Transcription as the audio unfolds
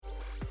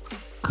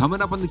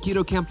Coming up on the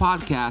Keto Camp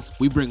podcast,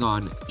 we bring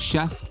on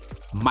Chef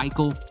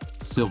Michael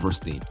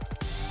Silverstein.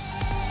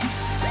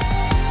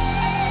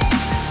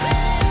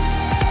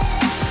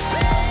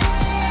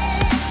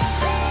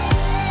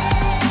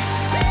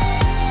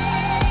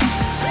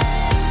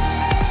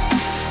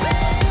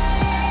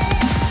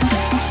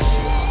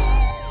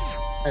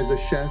 As a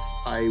chef,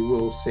 I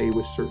will say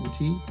with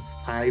certainty,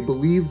 I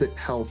believe that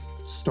health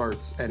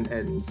starts and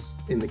ends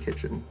in the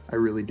kitchen. I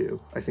really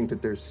do. I think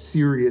that there's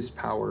serious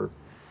power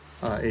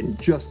in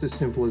just as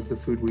simple as the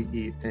food we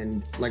eat.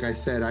 And like I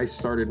said, I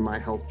started my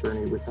health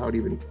journey without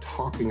even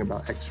talking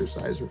about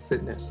exercise or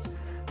fitness.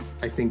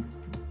 I think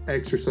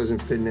exercise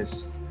and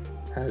fitness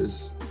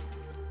has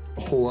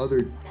a whole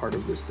other part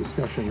of this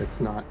discussion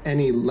that's not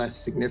any less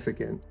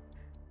significant,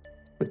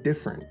 but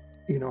different.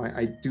 You know,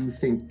 I do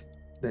think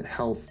that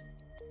health,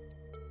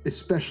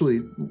 especially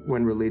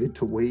when related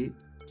to weight,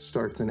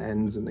 starts and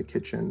ends in the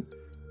kitchen.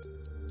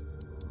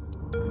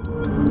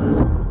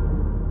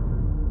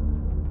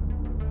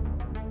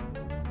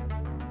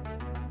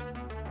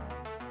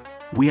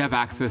 We have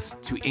access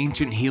to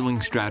ancient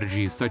healing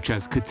strategies such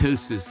as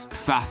ketosis,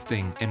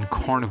 fasting, and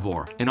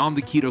carnivore. And on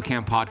the Keto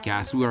Camp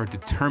podcast, we are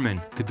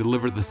determined to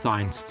deliver the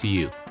science to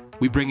you.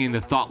 We bring in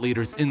the thought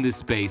leaders in this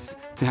space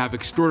to have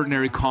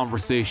extraordinary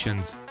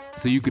conversations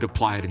so you could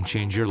apply it and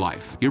change your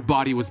life. Your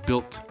body was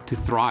built to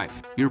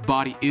thrive. Your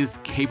body is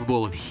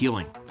capable of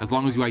healing as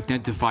long as you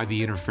identify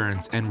the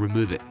interference and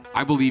remove it.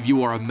 I believe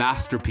you are a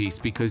masterpiece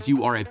because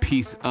you are a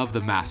piece of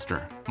the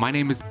master. My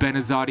name is Ben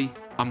Azadi.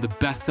 I'm the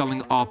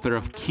best-selling author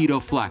of Keto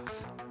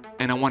Flex,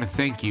 and I want to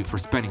thank you for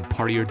spending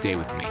part of your day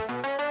with me.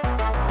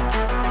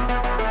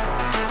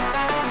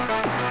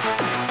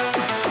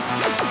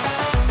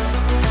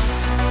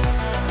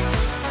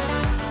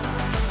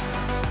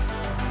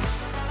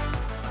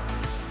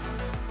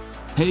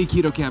 Hey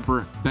Keto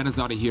Camper, Ben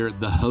Azadi here,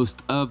 the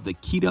host of the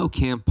Keto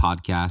Camp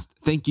podcast.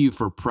 Thank you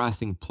for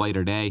pressing play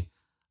today.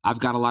 I've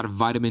got a lot of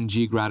vitamin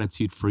G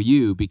gratitude for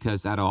you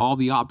because out of all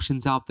the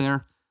options out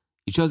there,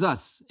 you chose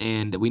us.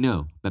 And we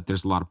know that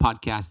there's a lot of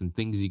podcasts and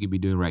things you could be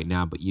doing right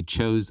now, but you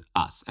chose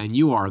us. And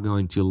you are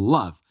going to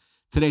love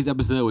today's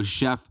episode with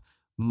Chef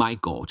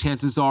Michael.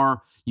 Chances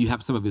are you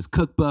have some of his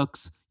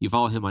cookbooks. You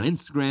follow him on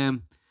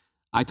Instagram.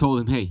 I told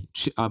him, hey,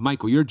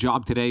 Michael, your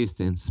job today is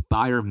to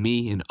inspire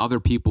me and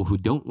other people who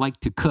don't like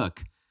to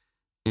cook,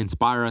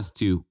 inspire us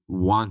to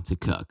want to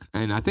cook.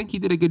 And I think he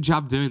did a good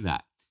job doing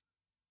that.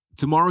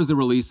 Tomorrow is the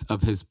release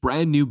of his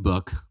brand new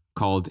book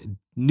called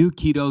New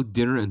Keto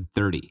Dinner in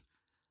 30.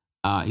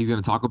 He's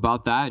going to talk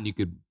about that, and you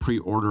could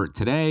pre-order it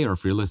today, or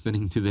if you're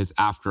listening to this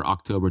after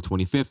October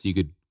 25th, you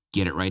could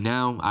get it right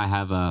now. I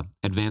have an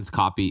advanced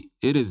copy.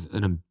 It is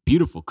a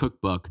beautiful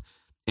cookbook,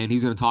 and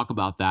he's going to talk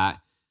about that.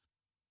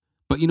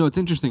 But, you know, it's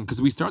interesting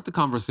because we start the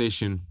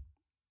conversation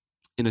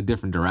in a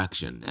different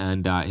direction,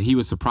 and he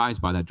was surprised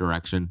by that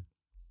direction.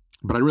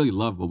 But I really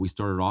love what we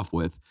started off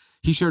with.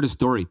 He shared a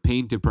story,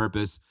 pain to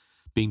purpose,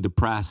 being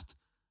depressed,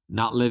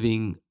 not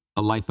living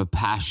a life of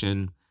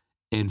passion,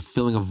 and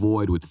filling a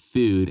void with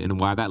food, and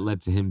why that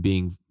led to him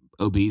being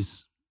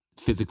obese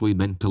physically,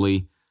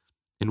 mentally,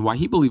 and why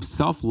he believes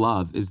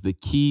self-love is the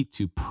key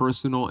to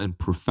personal and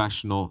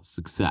professional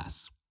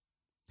success.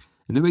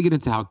 And then we get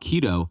into how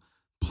keto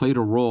played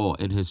a role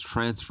in his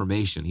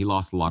transformation. He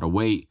lost a lot of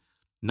weight,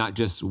 not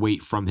just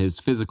weight from his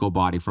physical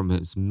body, from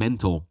his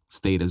mental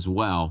state as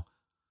well.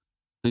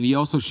 And he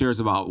also shares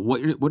about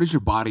what is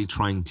your body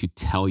trying to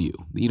tell you?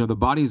 You know, the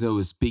body is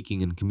always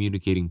speaking and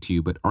communicating to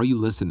you, but are you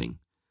listening?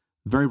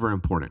 Very, very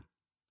important.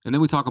 And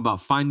then we talk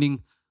about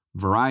finding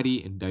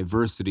variety and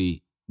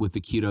diversity with the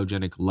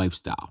ketogenic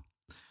lifestyle.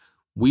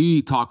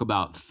 We talk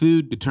about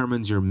food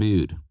determines your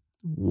mood,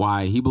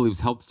 why he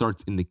believes health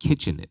starts in the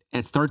kitchen.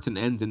 It starts and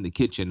ends in the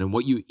kitchen, and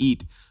what you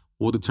eat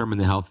will determine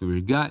the health of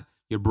your gut,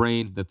 your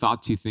brain, the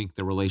thoughts you think,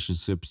 the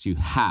relationships you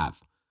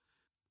have.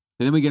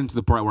 And then we get into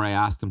the part where I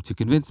asked him to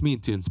convince me,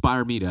 to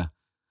inspire me to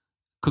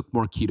cook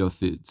more keto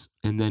foods.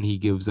 And then he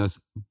gives us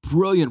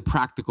brilliant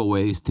practical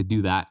ways to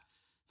do that,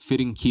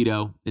 fitting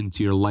keto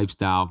into your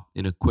lifestyle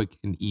in a quick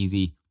and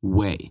easy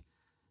way.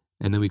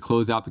 And then we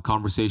close out the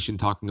conversation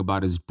talking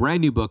about his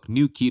brand new book,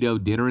 New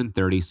Keto Dinner in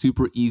 30,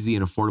 super easy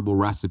and affordable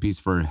recipes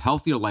for a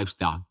healthier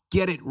lifestyle.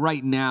 Get it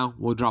right now.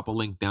 We'll drop a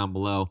link down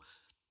below.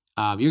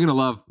 You're going to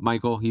love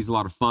Michael. He's a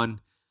lot of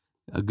fun,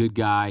 a good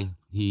guy.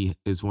 He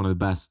is one of the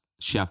best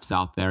chefs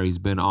out there. He's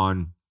been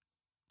on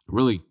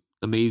really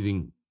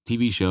amazing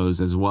TV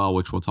shows as well,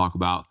 which we'll talk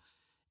about.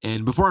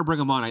 And before I bring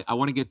him on, I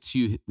want to get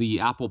to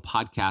the Apple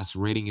Podcast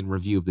rating and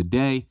review of the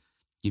day.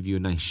 Give you a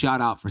nice shout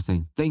out for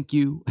saying thank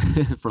you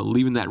for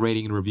leaving that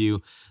rating and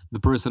review. The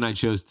person I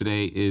chose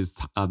today is,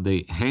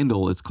 the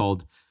handle is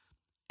called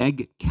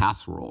Egg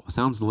Casserole.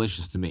 Sounds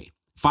delicious to me.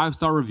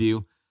 5-star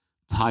review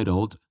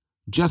titled,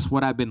 Just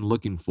What I've Been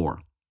Looking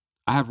For.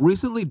 I have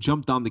recently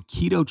jumped on the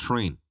keto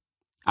train.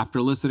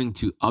 After listening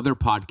to other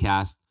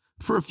podcasts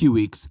for a few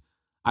weeks,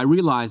 I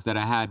realized that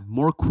I had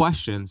more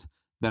questions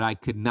that I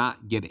could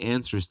not get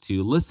answers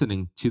to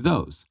listening to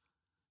those.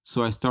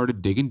 So I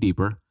started digging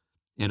deeper,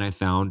 and I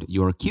found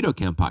your Keto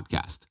Camp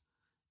podcast.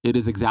 It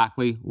is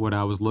exactly what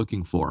I was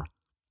looking for.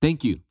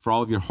 Thank you for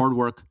all of your hard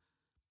work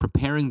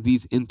preparing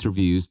these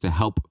interviews to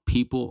help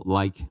people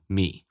like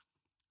me.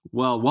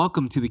 Well,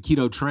 welcome to the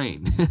Keto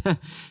Train.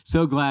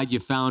 So glad you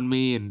found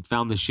me and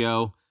found the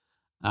show.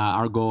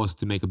 Our goal is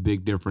to make a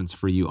big difference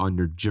for you on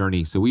your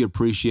journey. So we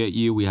appreciate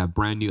you. We have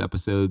brand new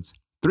episodes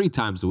 3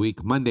 times a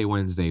week, Monday,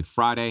 Wednesday,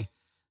 Friday.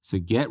 So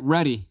get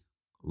ready.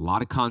 A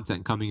lot of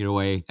content coming your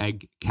way.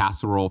 Egg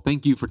casserole.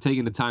 Thank you for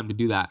taking the time to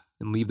do that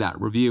and leave that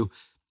review.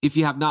 If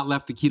you have not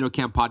left the Keto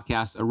Camp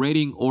podcast a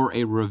rating or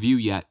a review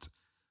yet,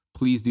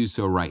 please do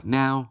so right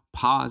now.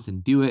 Pause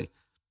and do it.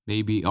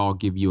 Maybe I'll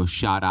give you a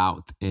shout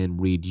out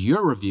and read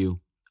your review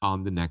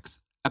on the next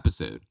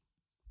episode.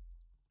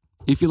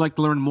 If you'd like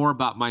to learn more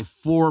about my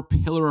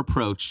 4-pillar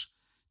approach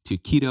to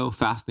keto,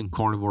 fasting,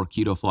 carnivore,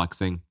 keto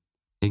flexing,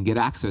 and get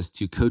access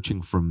to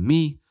coaching from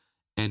me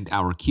and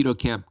our Keto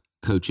Camp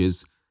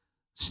coaches,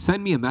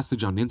 send me a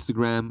message on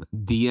Instagram,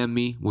 DM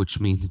me, which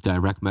means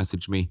direct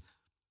message me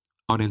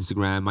on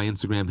Instagram. My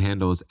Instagram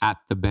handle is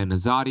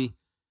 @thebenazati.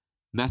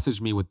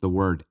 Message me with the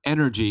word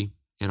energy,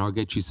 and I'll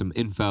get you some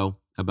info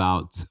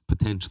about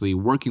potentially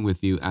working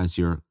with you as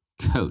your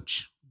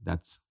coach.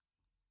 That's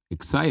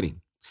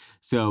exciting.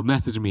 So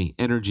message me,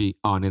 energy,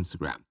 on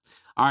Instagram.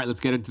 All right, let's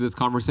get into this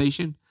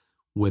conversation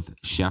with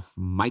Chef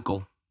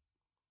Michael.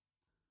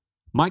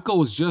 Michael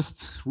was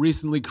just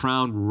recently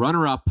crowned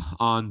runner-up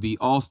on the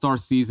all-star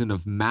season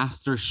of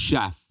Master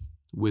Chef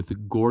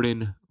with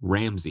Gordon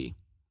Ramsay.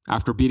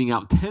 After beating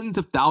out tens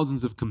of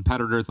thousands of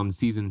competitors on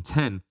season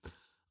 10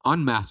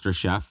 on Master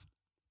Chef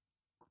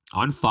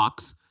on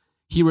Fox,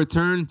 he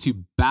returned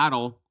to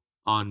battle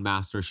on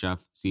Master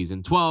Chef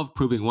season 12,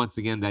 proving once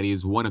again that he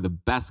is one of the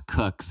best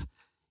cooks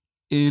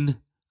in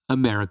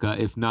America,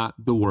 if not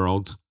the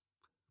world.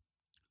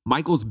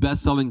 Michael's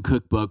best-selling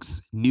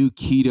cookbooks, New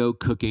Keto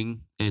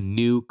Cooking and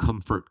New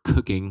Comfort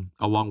Cooking,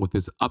 along with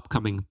his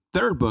upcoming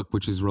third book,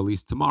 which is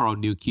released tomorrow,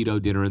 New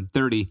Keto Dinner in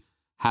 30,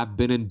 have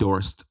been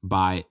endorsed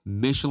by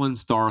Michelin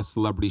star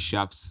celebrity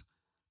chefs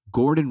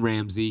Gordon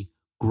Ramsay,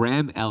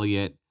 Graham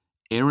Elliott,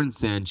 Aaron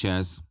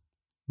Sanchez.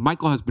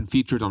 Michael has been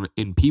featured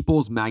in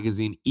People's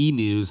Magazine, E!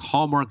 News,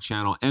 Hallmark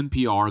Channel,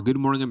 NPR, Good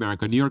Morning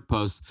America, New York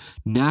Post,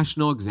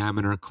 National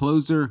Examiner,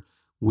 Closer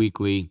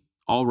Weekly,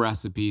 All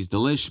Recipes,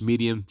 Delish,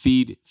 Medium,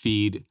 Feed,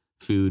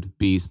 Food,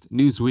 Beast,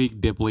 Newsweek,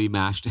 Dipley,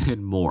 Mashed,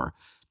 and more.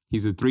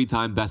 He's a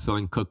 3-time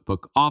best-selling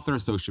cookbook author,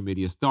 social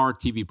media star,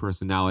 TV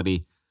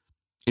personality,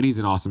 and he's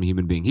an awesome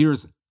human being.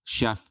 Here's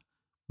Chef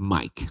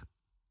Mike.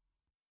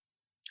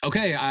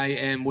 Okay, I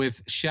am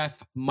with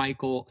Chef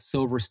Michael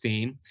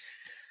Silverstein,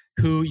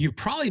 who you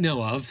probably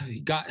know of.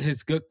 He got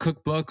his good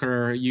cookbook,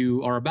 or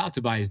you are about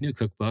to buy his new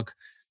cookbook.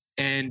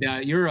 And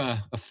you're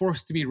a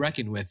force to be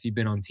reckoned with. You've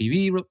been on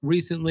TV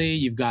recently.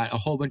 You've got a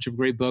whole bunch of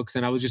great books.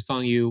 And I was just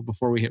telling you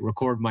before we hit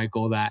record,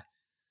 Michael, that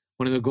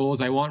one of the goals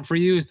I want for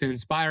you is to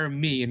inspire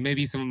me and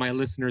maybe some of my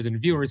listeners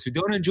and viewers who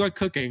don't enjoy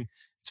cooking,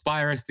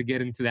 inspire us to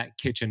get into that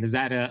kitchen. Is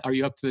that are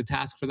you up to the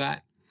task for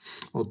that?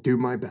 I'll do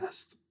my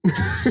best.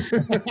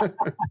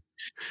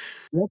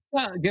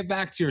 Let's get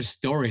back to your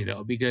story,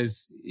 though,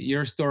 because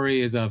your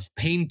story is of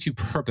pain to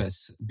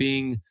purpose,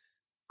 being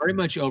very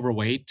much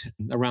overweight,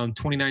 around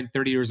 29,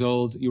 30 years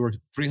old. You were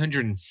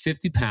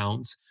 350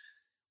 pounds.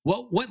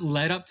 What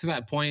led up to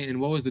that point,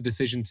 and what was the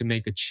decision to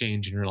make a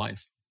change in your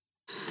life?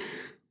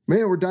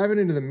 Man, we're diving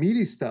into the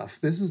meaty stuff.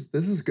 This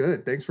is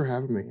good. Thanks for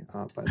having me,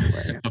 by the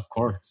way. Of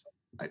course.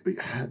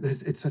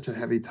 It's such a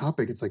heavy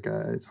topic. It's like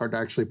it's hard to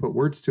actually put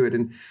words to it.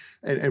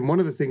 And one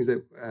of the things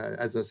that,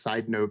 as a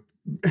side note,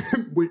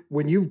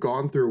 when you've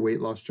gone through a weight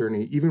loss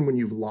journey, even when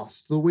you've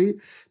lost the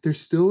weight, there's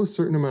still a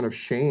certain amount of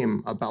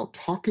shame about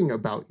talking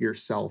about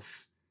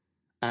yourself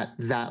at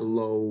that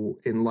low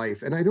in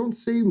life. And I don't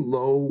say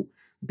low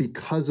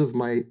because of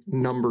my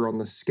number on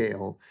the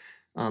scale.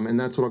 And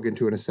that's what I'll get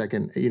into in a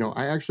second.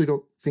 I actually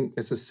don't think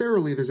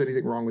necessarily there's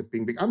anything wrong with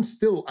being big. I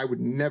would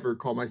never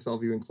call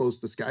myself even close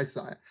to sky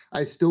high.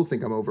 I still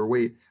think I'm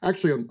overweight.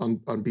 Actually, on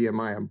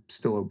BMI, I'm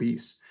still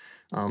obese.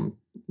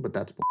 But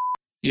that's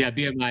yeah,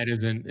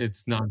 BMI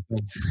it's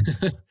nonsense.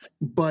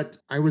 But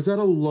I was at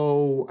a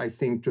low, I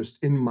think,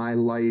 just in my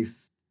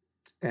life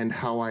and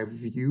how I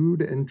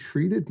viewed and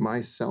treated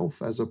myself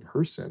as a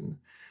person.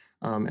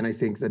 And I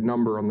think the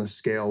number on the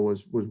scale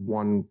was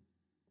one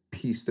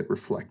piece that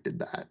reflected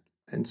that.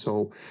 And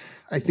so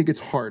I think it's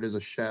hard as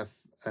a chef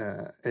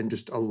and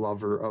just a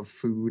lover of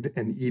food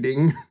and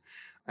eating.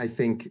 I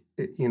think,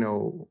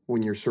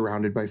 when you're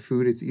surrounded by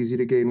food, it's easy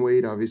to gain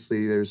weight.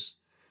 Obviously, there's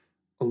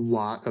a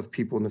lot of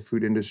people in the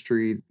food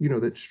industry,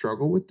 that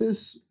struggle with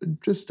this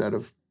just out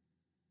of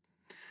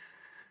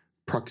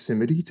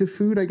proximity to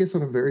food, I guess,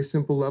 on a very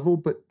simple level.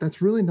 But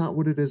that's really not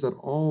what it is at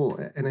all.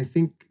 And I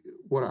think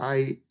what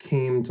I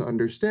came to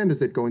understand is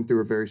that going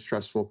through a very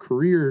stressful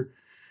career,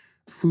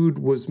 food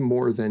was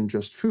more than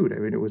just food. I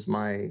mean, it was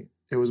my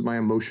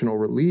emotional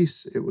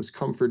release. It was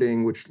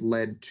comforting, which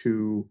led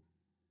to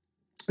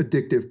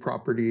addictive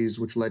properties,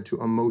 which led to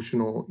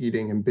emotional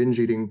eating and binge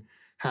eating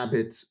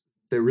habits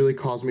that really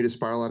caused me to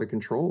spiral out of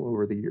control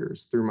over the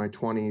years. Through my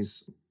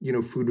 20s,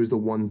 food was the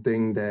one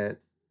thing that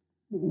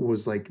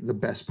was like the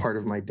best part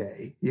of my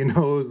day. You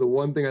know, it was the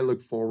one thing I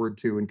looked forward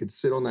to and could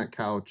sit on that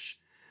couch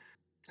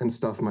and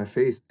stuff my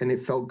face. And it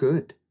felt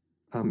good.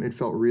 It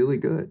felt really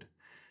good.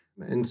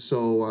 And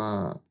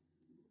so,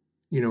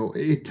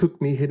 it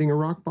took me hitting a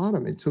rock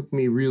bottom. It took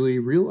me really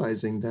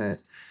realizing that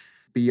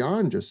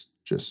beyond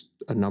just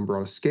a number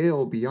on a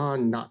scale,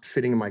 beyond not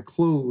fitting in my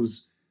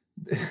clothes,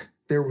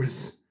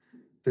 there's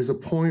a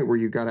point where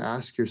you got to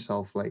ask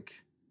yourself,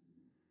 like,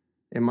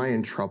 am I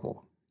in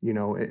trouble?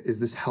 Is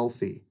this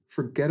healthy?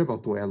 Forget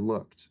about the way I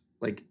looked.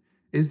 Like,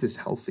 is this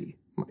healthy?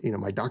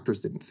 My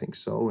doctors didn't think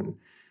so.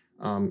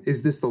 And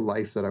is this the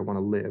life that I want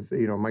to live?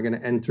 Am I going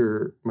to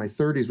enter my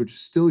 30s, which is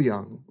still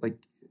young? Like,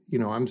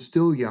 I'm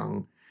still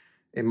young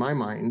in my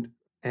mind.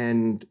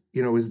 And,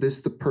 is this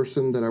the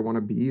person that I want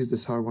to be? Is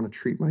this how I want to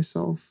treat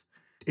myself?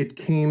 It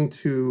came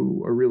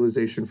to a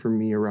realization for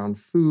me around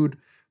food,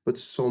 but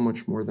so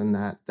much more than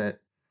that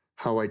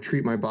how I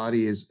treat my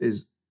body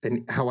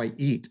and how I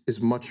eat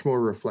is much more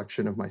a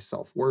reflection of my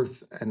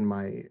self-worth and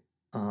my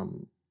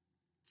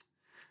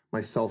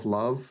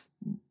self-love,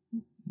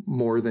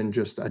 more than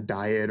just a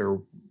diet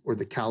or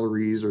the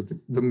calories or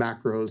the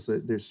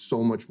macros. There's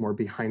so much more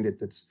behind it.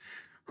 That's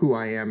who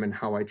I am and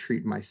how I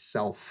treat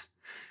myself.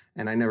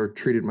 And I never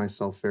treated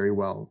myself very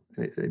well.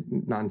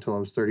 Not until I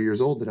was 30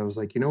 years old that I was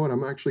like, you know what,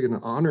 I'm actually going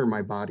to honor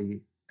my body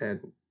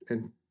and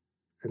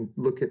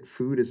look at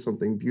food as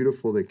something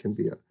beautiful that can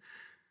be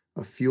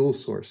a fuel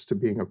source to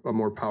being a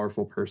more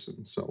powerful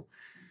person. So,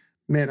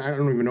 man, I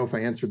don't even know if I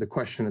answered the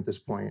question at this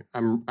point.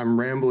 I'm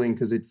rambling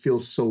because it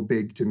feels so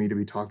big to me to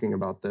be talking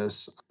about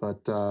this.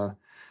 But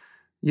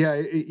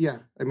yeah.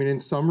 I mean, in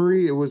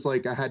summary, it was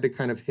like I had to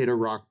kind of hit a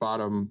rock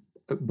bottom,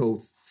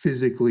 both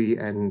physically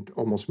and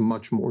almost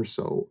much more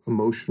so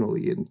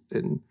emotionally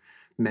and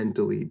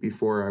mentally,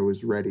 before I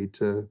was ready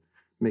to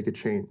make a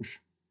change.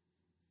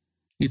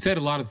 You said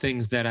a lot of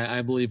things that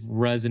I believe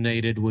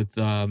resonated with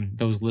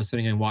those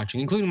listening and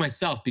watching, including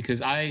myself,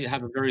 because I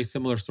have a very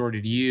similar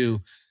story to you.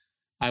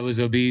 I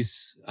was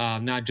obese,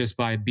 not just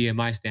by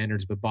BMI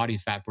standards, but body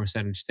fat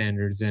percentage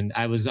standards. And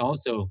I was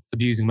also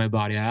abusing my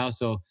body. I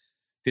also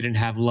didn't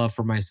have love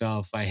for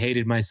myself. I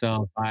hated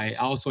myself. I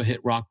also hit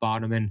rock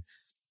bottom. And,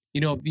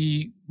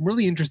 the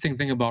really interesting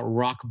thing about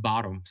rock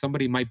bottom,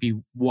 somebody might be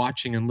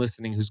watching and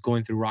listening who's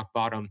going through rock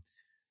bottom.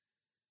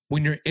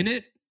 When you're in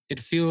it, it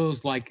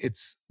feels like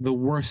it's the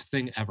worst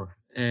thing ever.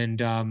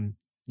 And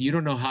you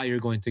don't know how you're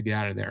going to get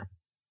out of there.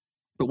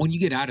 But when you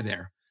get out of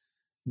there,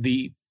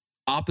 the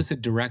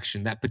opposite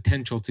direction, that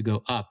potential to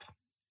go up,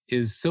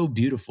 is so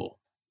beautiful.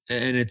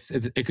 And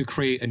it could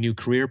create a new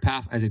career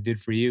path, as it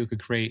did for you. It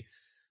could create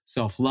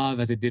self-love,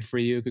 as it did for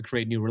you. It could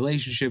create new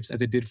relationships,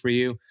 as it did for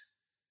you.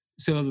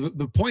 So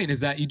the point is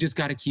that you just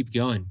got to keep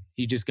going.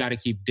 You just got to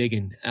keep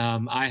digging.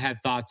 I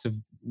had thoughts of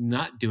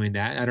not doing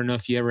that. I don't know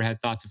if you ever had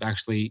thoughts of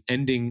actually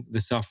ending the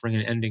suffering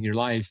and ending your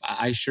life.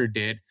 I sure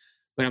did,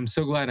 but I'm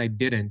so glad I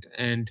didn't.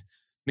 And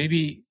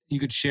maybe you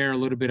could share a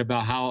little bit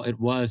about how it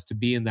was to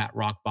be in that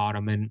rock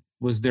bottom. And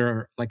was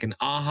there like an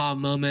aha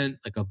moment,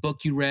 like a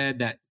book you read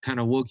that kind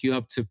of woke you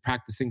up to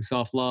practicing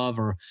self-love?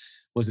 Or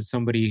was it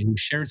somebody who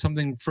shared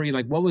something for you?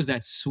 Like, what was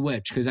that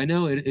switch? Because I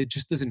know it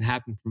just doesn't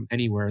happen from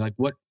anywhere. Like,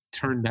 what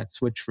turned that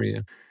switch for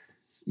you?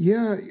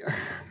 Yeah,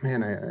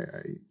 man,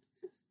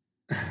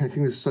 I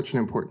think this is such an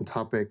important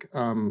topic.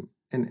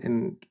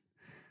 And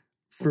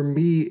for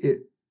me, it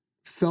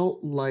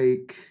felt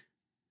like,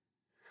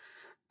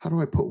 how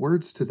do I put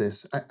words to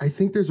this? I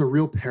think there's a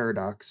real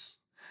paradox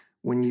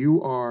when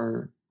you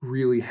are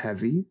really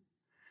heavy,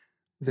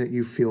 that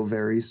you feel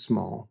very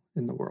small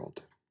in the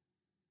world.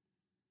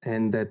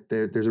 And that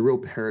there's a real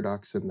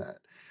paradox in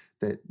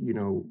that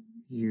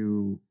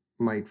you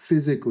might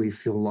physically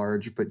feel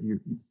large, but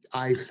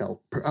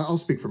I'll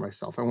speak for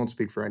myself. I won't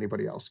speak for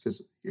anybody else,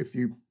 because if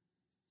you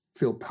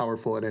feel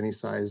powerful at any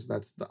size,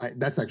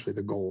 that's actually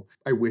the goal.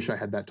 I wish I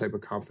had that type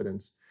of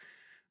confidence,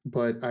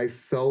 but I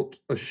felt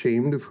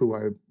ashamed of who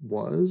I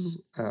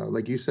was.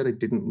 Like you said, I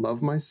didn't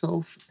love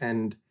myself,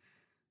 and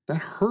that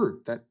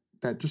hurt.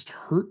 That just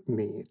hurt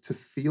me, to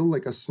feel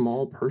like a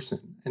small person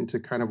and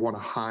to kind of want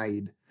to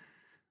hide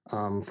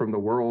from the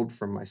world,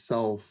 from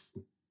myself.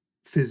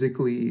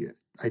 Physically,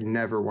 I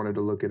never wanted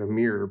to look in a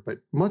mirror, but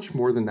much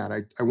more than that,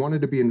 I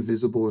wanted to be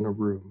invisible in a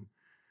room.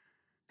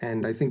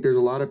 And I think there's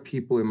a lot of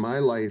people in my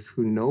life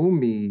who know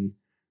me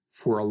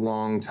for a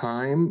long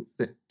time,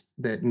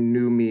 that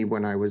knew me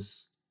when I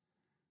was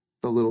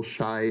the little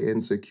shy,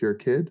 insecure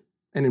kid.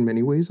 And in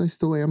many ways, I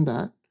still am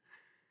that.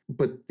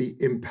 But the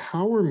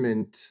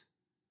empowerment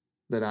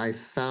that I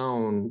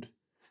found,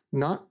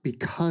 not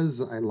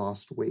because I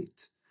lost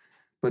weight,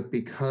 but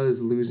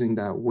because losing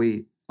that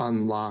weight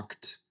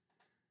unlocked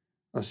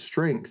a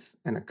strength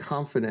and a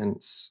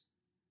confidence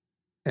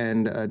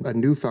and a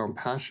newfound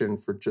passion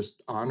for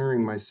just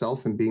honoring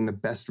myself and being the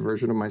best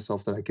version of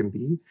myself that I can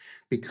be.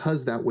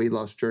 Because that weight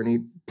loss journey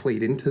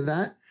played into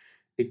that,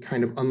 it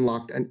kind of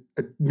unlocked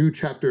a new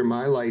chapter in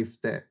my life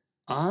that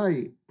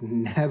I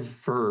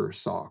never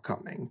saw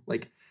coming.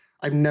 Like,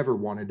 I've never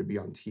wanted to be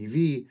on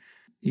TV.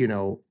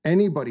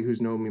 anybody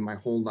who's known me my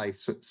whole life,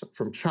 so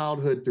from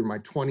childhood through my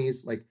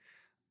 20s, like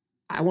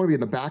I want to be in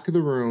the back of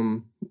the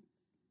room.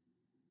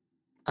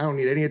 I don't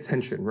need any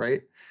attention,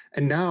 right?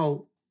 And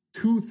now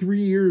 2-3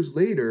 years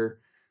later,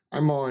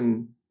 I'm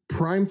on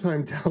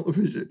primetime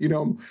television.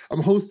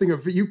 I'm hosting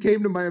you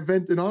came to my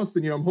event in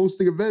Austin, I'm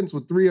hosting events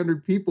with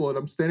 300 people and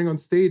I'm standing on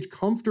stage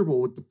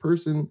comfortable with the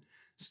person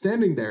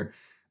standing there.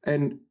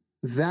 And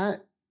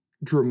that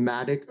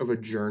dramatic of a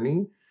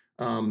journey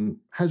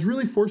has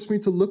really forced me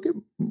to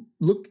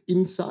look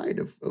inside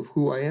of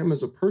who I am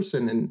as a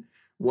person. And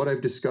what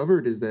I've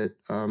discovered is that,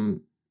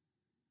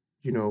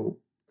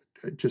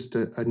 just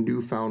a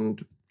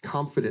newfound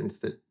confidence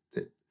that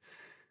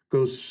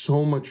goes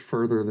so much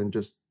further than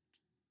just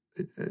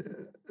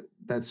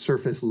that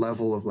surface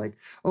level of like,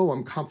 oh,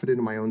 I'm confident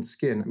in my own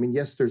skin. I mean,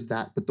 yes, there's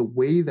that, but the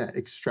way that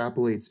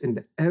extrapolates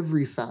into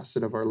every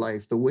facet of our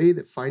life, the way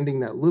that finding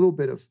that little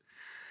bit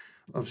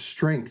of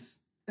strength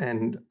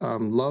and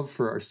love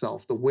for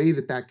ourselves, the way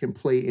that can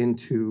play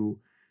into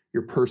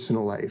your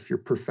personal life, your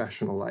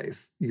professional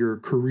life, your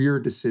career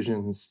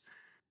decisions,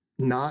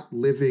 not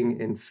living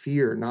in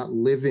fear, not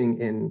living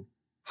in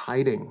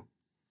hiding,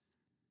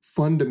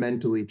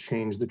 fundamentally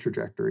changed the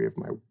trajectory of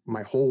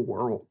my whole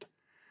world.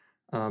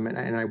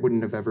 And I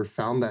wouldn't have ever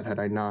found that had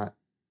I not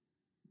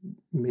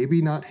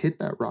hit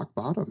that rock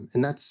bottom.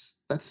 And that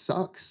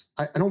sucks.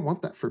 I don't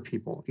want that for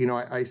people.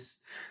 I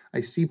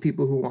see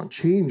people who want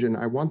change and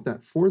I want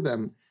that for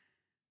them.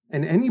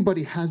 And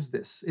anybody has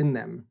this in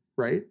them,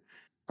 right?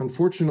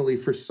 Unfortunately,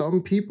 for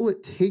some people,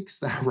 it takes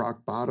that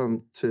rock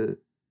bottom to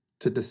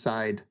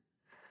decide,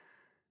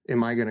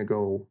 am I going to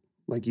go,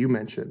 like you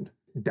mentioned,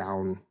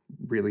 down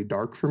really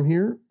dark from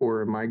here?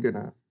 Or am I going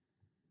to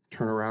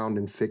turn around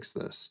and fix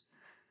this?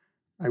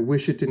 I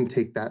wish it didn't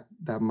take that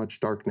much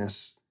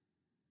darkness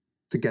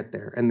to get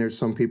there. And there's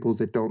some people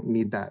that don't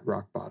need that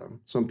rock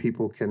bottom. Some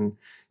people can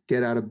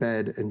get out of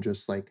bed and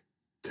just like,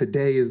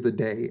 today is the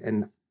day.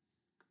 And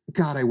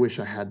God, I wish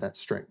I had that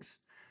strength,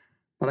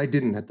 but I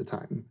didn't at the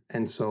time.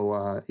 And so,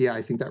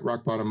 I think that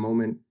rock bottom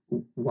moment,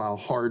 while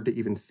hard to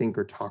even think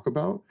or talk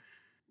about,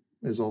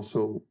 is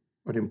also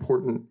an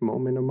important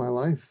moment of my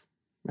life.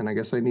 And I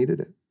guess I needed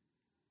it.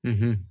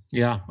 Mm-hmm.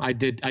 Yeah, I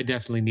did. I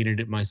definitely needed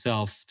it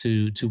myself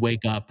to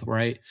wake up,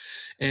 right?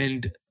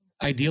 And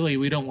ideally,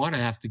 we don't want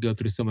to have to go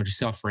through so much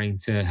suffering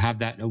to have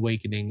that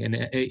awakening.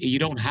 And you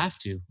don't have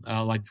to.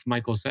 Like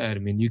Michael said, I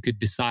mean, you could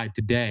decide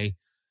today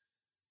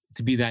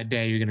to be that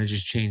day. You're going to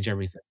just change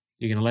everything.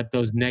 You're going to let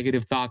those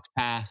negative thoughts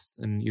pass,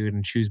 and you're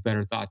going to choose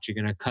better thoughts. You're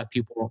going to cut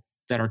people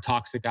that are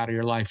toxic out of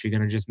your life. You're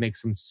going to just make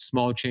some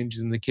small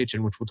changes in the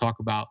kitchen, which we'll talk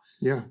about.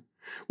 Yeah.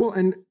 Well,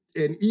 and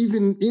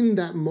even in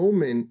that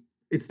moment,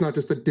 it's not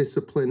just a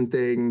discipline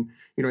thing.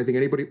 I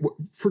think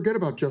forget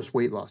about just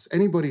weight loss.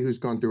 Anybody who's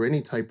gone through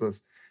any type of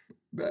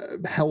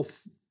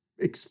health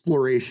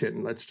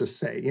exploration, let's just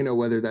say,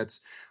 whether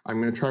that's,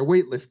 I'm going to try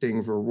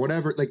weightlifting for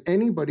whatever, like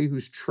anybody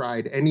who's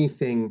tried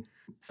anything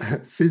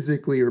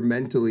physically or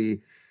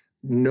mentally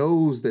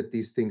knows that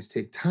these things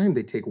take time.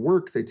 They take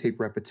work, they take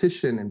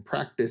repetition and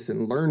practice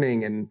and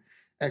learning and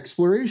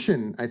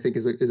exploration. I think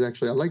is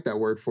actually, I like that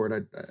word for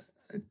it.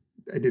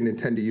 I didn't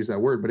intend to use that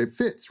word, but it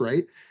fits,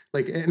 right?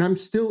 Like, and I'm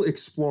still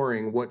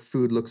exploring what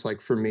food looks like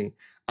for me.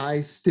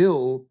 I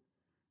still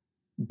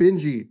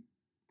binge eat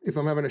if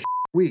I'm having a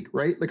week,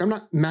 right? Like, I'm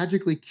not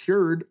magically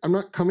cured. I'm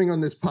not coming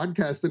on this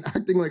podcast and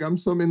acting like I'm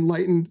some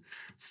enlightened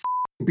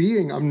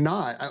being. I'm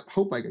not. I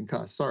hope I can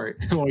cuss. Sorry.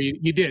 Well,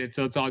 you did it,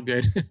 so it's all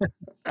good.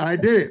 I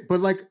did it, but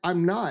like,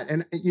 I'm not.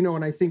 And,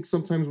 and I think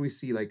sometimes we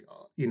see like,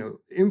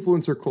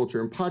 influencer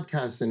culture and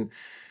podcasts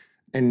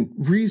and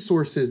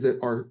resources that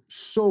are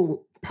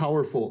so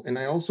powerful. And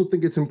I also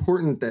think it's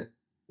important that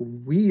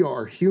we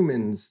are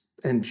humans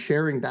and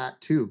sharing that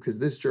too, because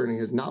this journey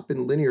has not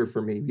been linear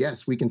for me.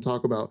 Yes, we can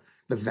talk about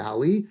the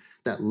valley,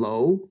 that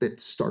low that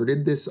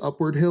started this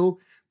upward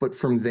hill, but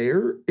from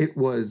there, it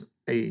was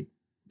a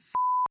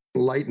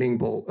lightning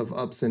bolt of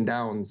ups and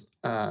downs,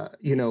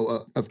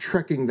 of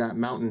trekking that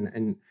mountain.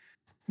 And,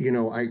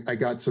 I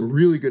got some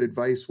really good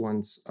advice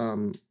once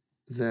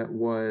that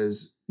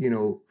was,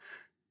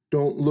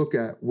 don't look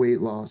at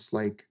weight loss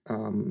like,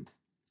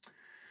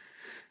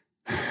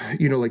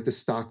 like the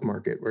stock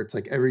market, where it's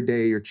like every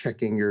day you're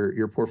checking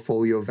your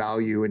portfolio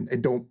value and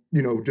don't,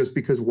 just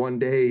because one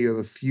day you have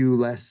a few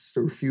less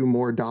or a few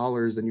more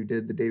dollars than you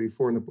did the day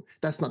before. And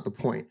that's not the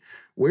point.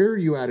 Where are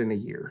you at in a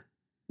year?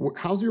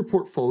 How's your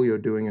portfolio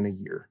doing in a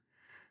year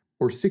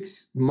or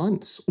 6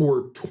 months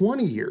or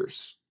 20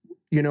 years?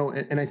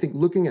 And I think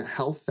looking at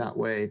health that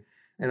way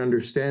and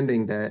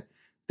understanding that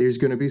there's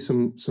going to be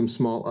some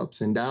small ups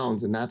and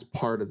downs, and that's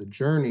part of the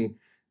journey,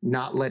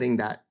 not letting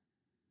that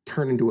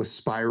turn into a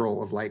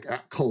spiral of like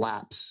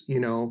collapse.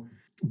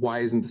 Why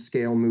isn't the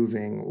scale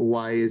moving?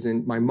 Why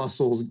isn't my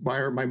muscles, why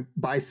aren't my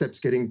biceps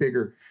getting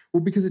bigger?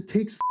 Well, because it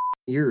takes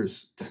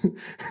years.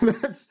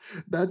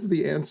 That's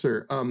the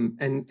answer.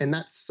 And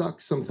that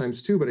sucks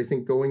sometimes too, but I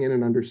think going in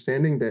and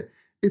understanding that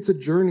it's a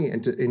journey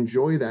and to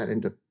enjoy that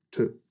and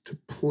to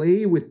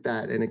play with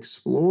that and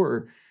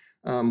explore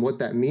what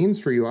that means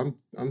for you. I'm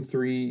a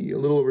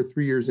little over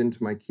 3 years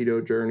into my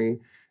keto journey,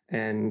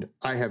 and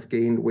I have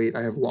gained weight.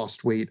 I have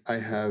lost weight. I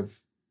have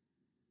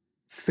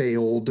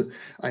failed.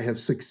 I have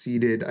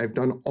succeeded. I've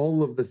done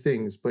all of the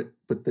things, but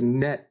the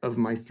net of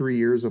my 3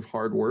 years of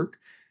hard work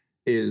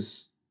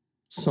is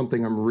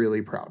something I'm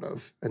really proud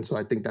of. And so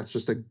I think that's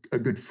just a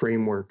good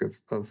framework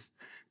of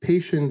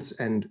patience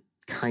and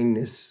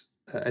kindness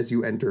as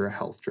you enter a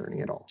health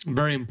journey at all.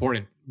 Very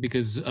important,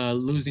 because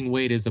losing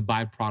weight is a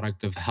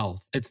byproduct of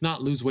health. It's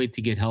not lose weight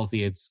to get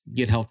healthy. It's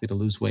get healthy to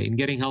lose weight. And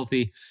getting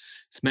healthy,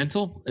 it's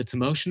mental, it's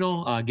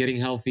emotional. Getting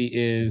healthy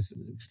is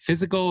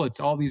physical. It's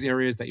all these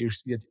areas that you're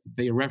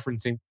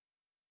referencing.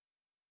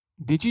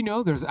 Did you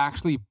know there's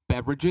actually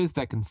beverages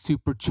that can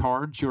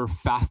supercharge your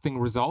fasting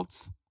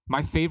results?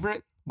 My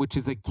favorite, which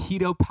is a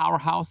keto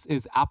powerhouse,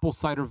 is apple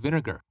cider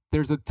vinegar.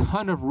 There's a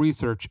ton of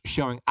research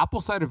showing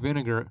apple cider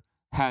vinegar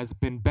has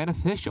been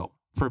beneficial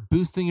for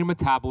boosting your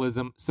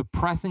metabolism,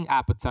 suppressing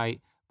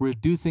appetite,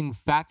 reducing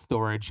fat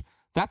storage.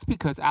 That's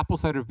because apple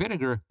cider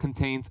vinegar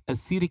contains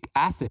acetic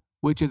acid,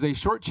 which is a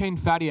short-chain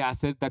fatty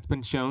acid that's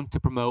been shown to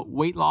promote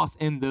weight loss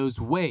in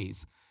those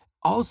ways.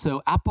 Also,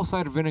 apple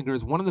cider vinegar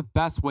is one of the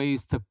best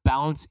ways to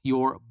balance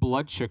your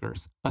blood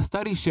sugars. A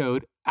study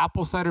showed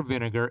apple cider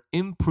vinegar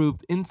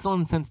improved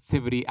insulin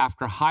sensitivity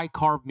after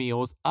high-carb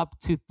meals up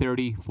to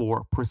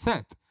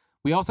 34%.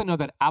 We also know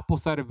that apple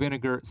cider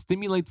vinegar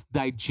stimulates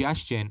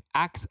digestion,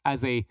 acts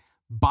as a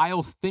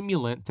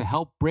biostimulant to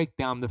help break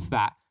down the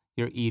fat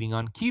you're eating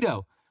on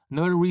keto.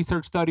 Another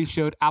research study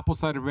showed apple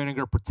cider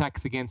vinegar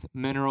protects against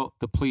mineral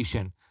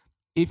depletion.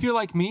 If you're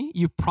like me,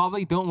 you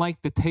probably don't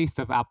like the taste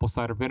of apple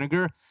cider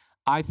vinegar.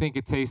 I think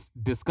it tastes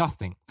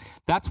disgusting.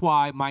 That's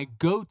why my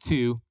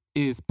go-to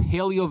is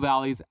Paleo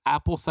Valley's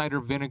apple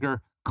cider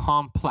vinegar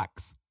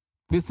complex.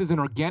 This is an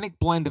organic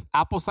blend of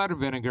apple cider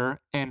vinegar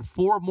and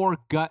 4 more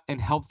gut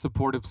and health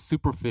supportive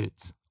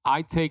superfoods.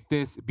 I take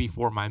this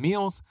before my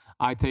meals,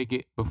 I take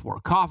it before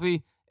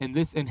coffee, and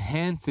this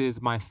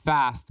enhances my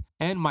fast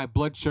and my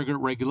blood sugar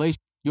regulation.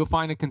 You'll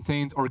find it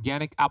contains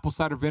organic apple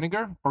cider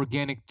vinegar,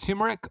 organic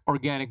turmeric,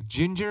 organic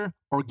ginger,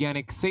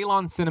 organic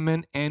Ceylon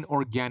cinnamon, and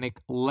organic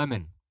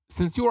lemon.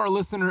 Since you are a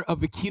listener of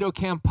the Keto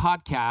Camp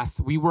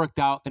podcast, we worked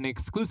out an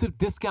exclusive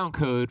discount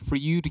code for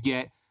you to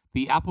get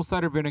the apple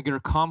cider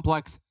vinegar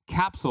complex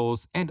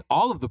capsules and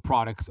all of the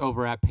products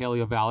over at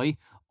Paleo Valley.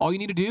 All you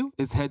need to do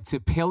is head to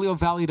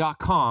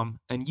paleovalley.com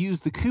and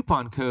use the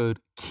coupon code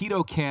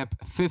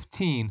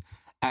KETOCAMP15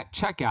 at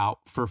checkout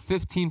for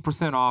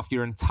 15% off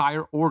your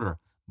entire order.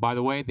 By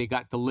the way, they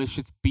got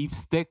delicious beef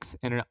sticks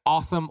and an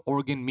awesome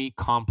organ meat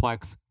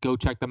complex. Go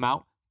check them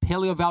out.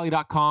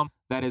 paleovalley.com.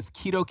 That is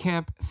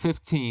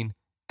KETOCAMP15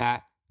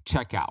 at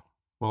checkout.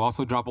 We'll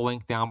also drop a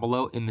link down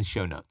below in the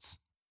show notes.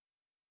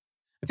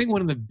 I think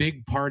one of the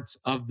big parts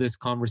of this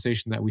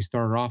conversation that we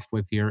started off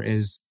with here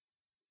is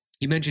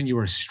you mentioned you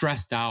were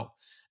stressed out.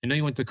 I know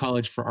you went to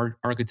college for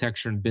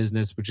architecture and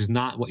business, which is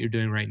not what you're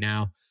doing right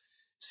now.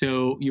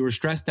 So you were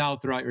stressed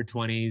out throughout your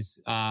 20s.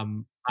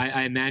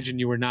 I imagine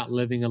you were not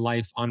living a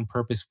life on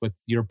purpose with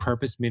your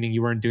purpose, meaning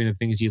you weren't doing the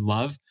things you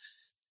love.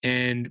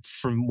 And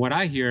from what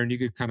I hear, and you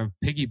could kind of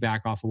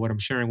piggyback off of what I'm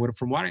sharing,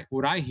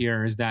 what I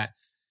hear is that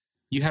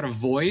you had a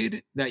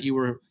void that you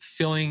were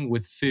filling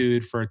with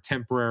food for a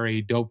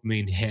temporary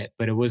dopamine hit,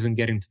 but it wasn't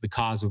getting to the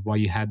cause of why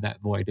you had that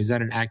void. Is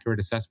that an accurate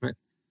assessment?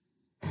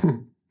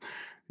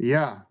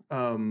 Yeah.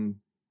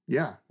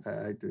 Yeah.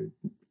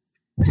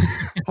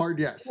 Hard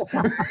yes.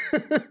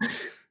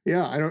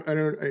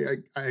 Yeah.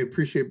 I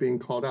appreciate being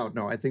called out.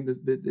 No, I think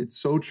it's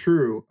so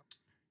true.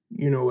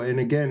 And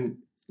again,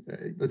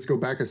 let's go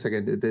back a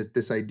second.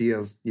 This idea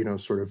of,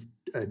 sort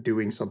of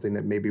doing something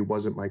that maybe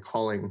wasn't my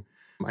calling.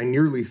 I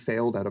nearly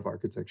failed out of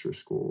architecture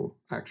school,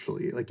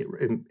 actually, like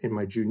in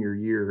my junior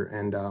year.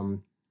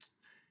 And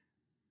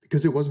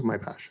because it wasn't my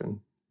passion.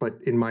 But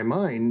in my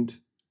mind,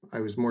 I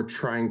was more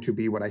trying to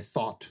be what I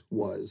thought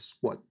was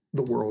what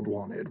the world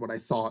wanted, what I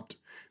thought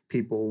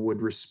people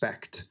would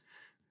respect.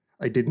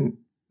 I didn't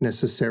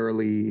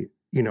necessarily,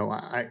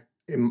 I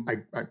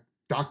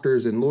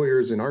doctors and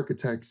lawyers and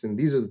architects, and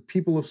these are the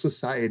people of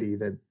society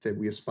that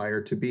we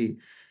aspire to be.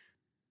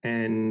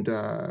 And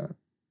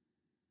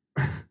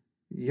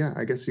yeah,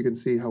 I guess you can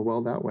see how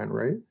well that went,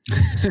 right?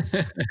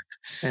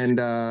 And,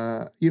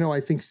 I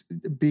think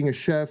being a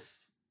chef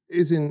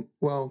isn't,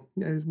 well,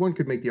 one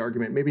could make the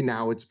argument, maybe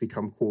now it's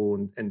become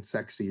cool and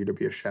sexy to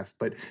be a chef,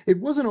 but it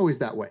wasn't always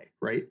that way,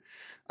 right?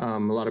 A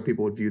lot of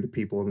people would view the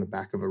people in the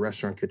back of a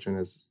restaurant kitchen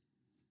as,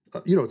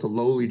 it's a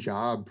lowly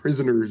job.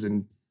 Prisoners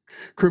and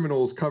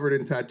criminals covered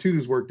in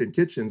tattoos worked in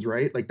kitchens,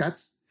 right? Like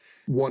that's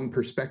one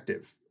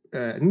perspective.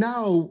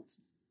 Now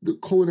the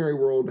culinary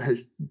world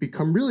has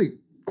become really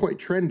quite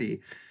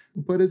trendy.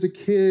 But as a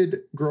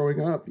kid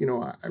growing up,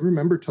 I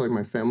remember telling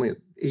my family at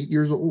 8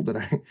 years old that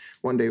I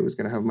one day was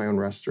going to have my own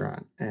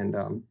restaurant, and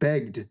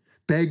begged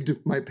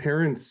my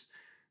parents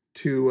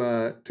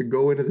to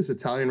go into this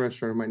Italian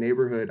restaurant in my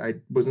neighborhood. I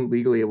wasn't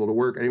legally able to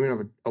work. I didn't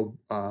even have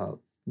a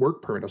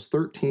work permit. I was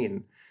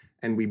 13,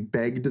 and we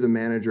begged the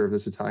manager of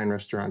this Italian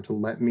restaurant to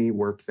let me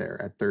work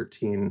there at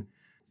 13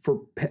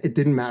 it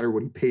didn't matter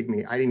what he paid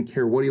me. I didn't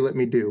care what he let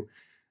me do.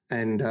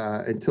 And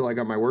until I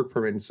got my work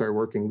permit and started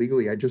working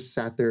legally, I just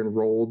sat there and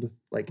rolled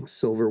like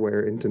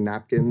silverware into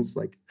napkins,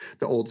 like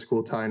the old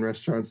school Italian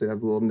restaurants. They have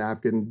the little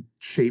napkin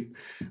shape.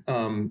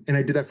 And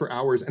I did that for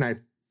hours, and I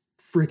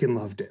freaking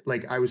loved it.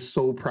 Like, I was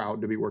so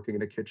proud to be working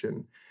in a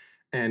kitchen.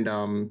 And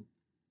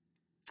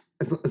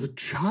as a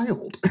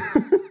child,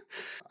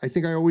 I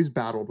think I always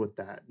battled with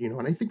that,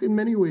 and I think in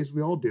many ways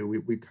we all do.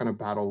 We kind of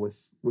battle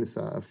with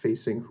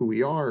facing who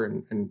we are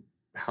and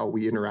how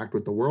we interact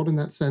with the world in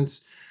that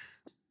sense.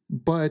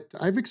 But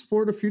I've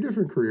explored a few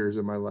different careers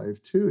in my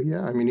life too.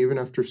 Yeah, I mean, even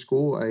after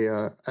school,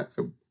 I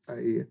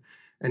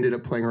ended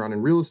up playing around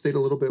in real estate a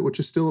little bit, which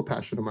is still a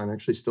passion of mine. I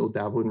actually still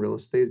dabble in real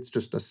estate. It's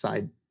just a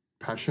side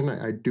passion.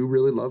 I do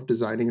really love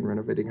designing and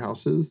renovating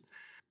houses.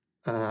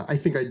 I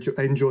think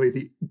I enjoy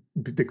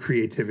the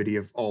creativity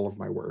of all of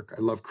my work.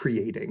 I love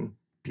creating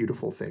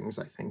beautiful things,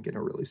 I think, in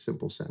a really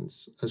simple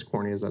sense, as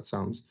corny as that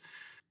sounds.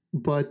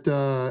 But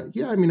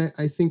yeah, I mean,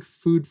 I think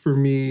food for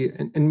me,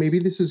 and maybe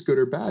this is good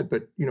or bad,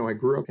 but, I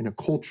grew up in a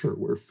culture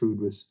where food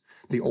was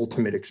the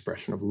ultimate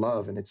expression of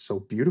love, and it's so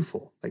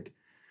beautiful. Like,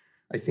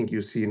 I think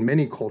you see in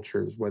many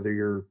cultures, whether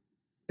you're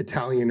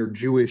Italian or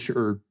Jewish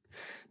or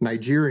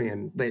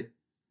Nigerian, that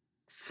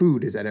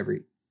food is at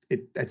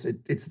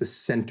it's the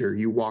center.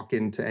 You walk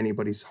into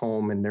anybody's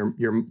home and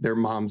their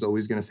mom's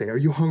always going to say, "Are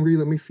you hungry?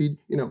 Let me feed."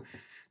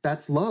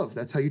 That's love.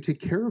 That's how you take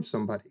care of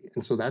somebody.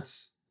 And so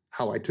that's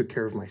how I took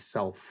care of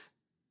myself,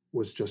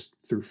 was just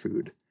through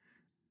food.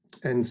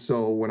 And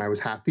so when I was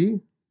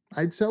happy,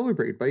 I'd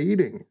celebrate by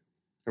eating.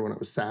 And when I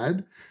was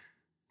sad,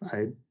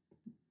 I'd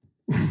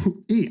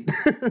eat.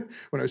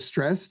 When I was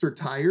stressed or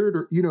tired,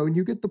 or, and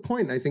you get the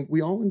point. And I think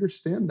we all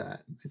understand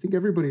that. I think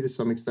everybody to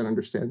some extent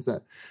understands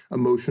that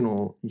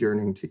emotional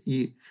yearning to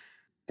eat.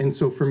 And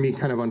so for me,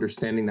 kind of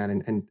understanding that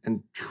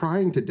and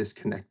trying to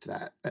disconnect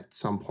that at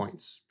some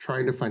points,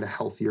 trying to find a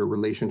healthier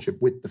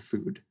relationship with the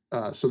food,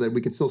 so that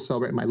we can still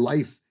celebrate. My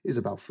life is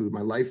about food.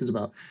 My life is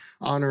about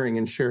honoring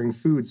and sharing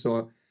food.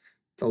 So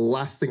the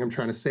last thing I'm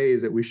trying to say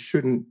is that we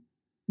shouldn't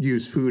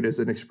use food as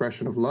an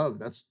expression of love.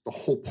 That's the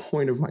whole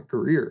point of my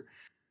career.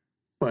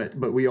 But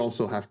we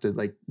also have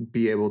to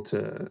be able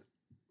to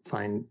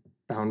find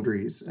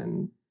boundaries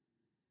and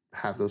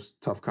have those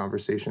tough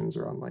conversations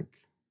around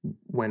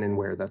when and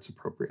where that's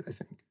appropriate, I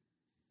think.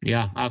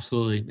 Yeah,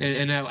 absolutely.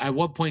 And at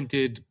what point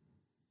did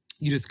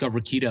you discover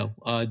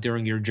keto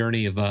during your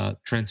journey of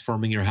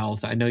transforming your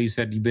health? I know you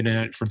said you've been in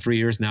it for 3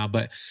 years now,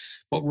 but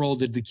what role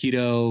did the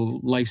keto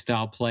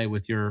lifestyle play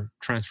with your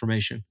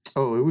transformation?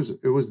 Oh, it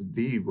was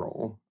the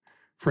role.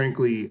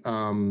 Frankly,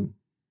 and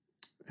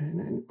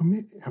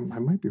I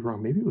might be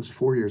wrong. Maybe it was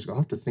 4 years ago. I'll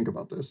have to think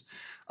about this.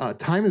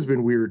 Time has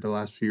been weird the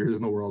last few years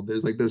in the world.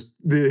 There's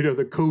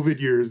the COVID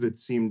years that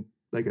seemed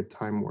like a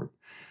time warp.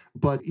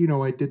 But,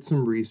 I did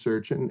some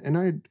research and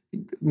I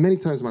many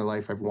times in my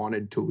life, I've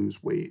wanted to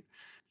lose weight,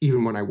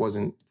 even when I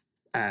wasn't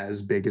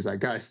as big as I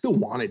got. I still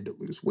wanted to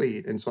lose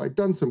weight. And so I'd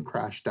done some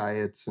crash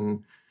diets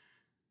and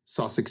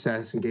saw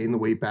success and gained the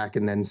weight back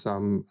and then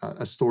some,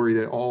 a story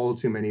that all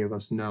too many of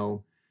us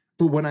know.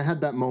 But when I had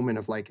that moment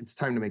of it's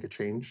time to make a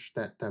change,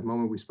 that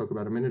moment we spoke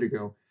about a minute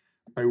ago,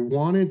 I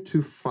wanted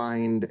to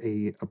find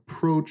a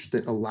approach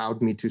that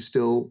allowed me to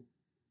still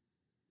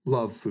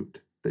love food,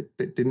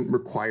 that didn't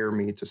require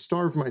me to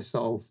starve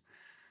myself,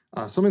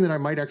 something that I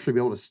might actually be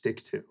able to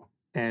stick to.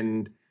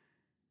 And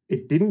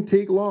it didn't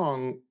take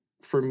long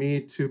for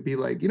me to be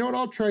like, you know what,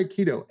 I'll try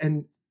keto.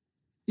 And,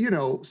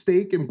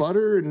 steak and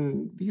butter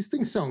and these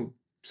things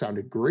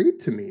sounded great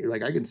to me.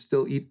 Like, I can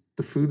still eat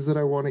the foods that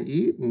I want to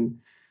eat. And,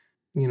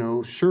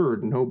 sure,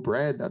 no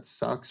bread, that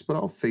sucks, but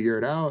I'll figure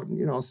it out.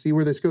 And, I'll see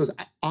where this goes.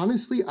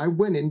 Honestly, I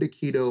went into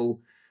keto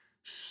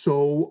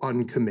so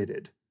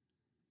uncommitted.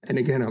 And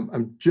again,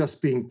 I'm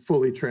just being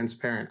fully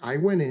transparent. I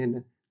went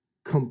in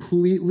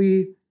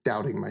completely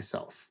doubting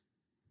myself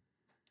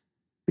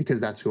because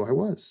that's who I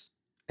was.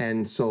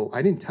 And so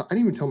I didn't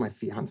even tell my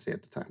fiance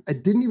at the time. I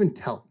didn't even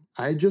tell him.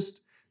 I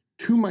just,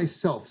 to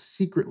myself,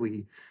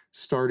 secretly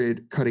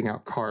started cutting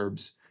out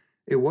carbs.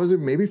 It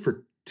wasn't maybe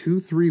for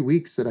 2-3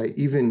 weeks that I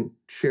even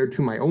shared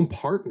to my own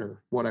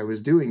partner what I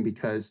was doing,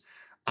 because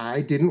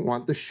I didn't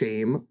want the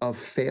shame of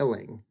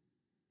failing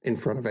in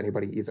front of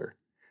anybody either.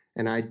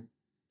 And I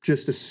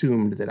just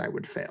assumed that I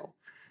would fail.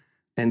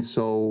 And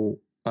so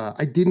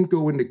I didn't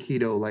go into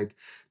keto like,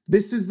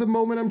 this is the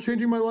moment I'm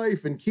changing my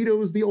life and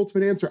keto is the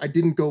ultimate answer. I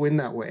didn't go in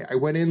that way. I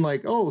went in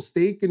like, oh,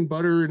 steak and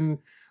butter and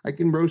I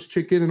can roast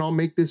chicken and I'll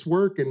make this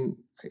work. And,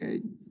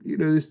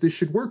 this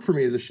should work for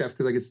me as a chef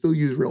because I can still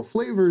use real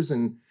flavors.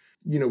 And,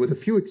 with a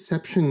few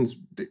exceptions,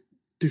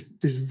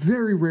 there's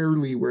very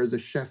rarely where as a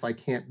chef I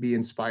can't be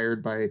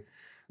inspired by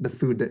the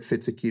food that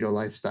fits a keto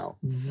lifestyle.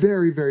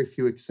 Very, very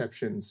few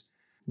exceptions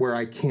where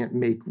I can't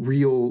make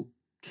real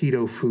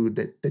keto food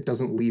that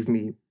doesn't leave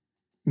me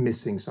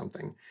missing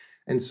something.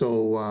 And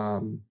so,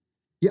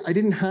 I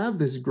didn't have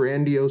this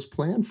grandiose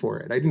plan for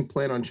it. I didn't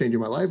plan on changing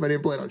my life. I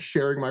didn't plan on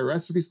sharing my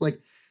recipes.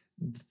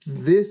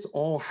 This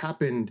all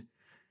happened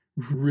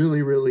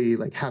really, really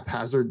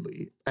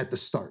haphazardly at the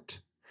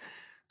start.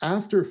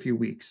 after a few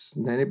weeks,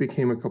 then it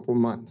became a couple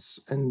months.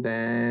 And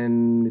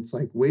then it's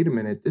like, wait a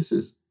minute, this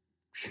is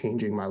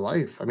changing my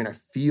life. I mean,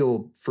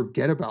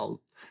 forget about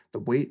the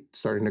weight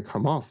starting to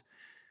come off.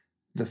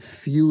 The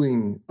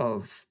feeling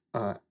of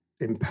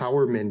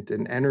empowerment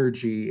and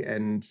energy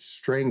and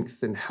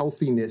strength and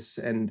healthiness,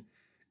 and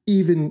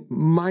even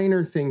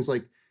minor things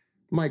like,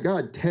 my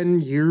God, 10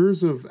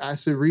 years of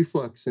acid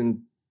reflux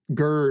and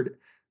GERD,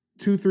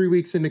 2-3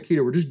 weeks into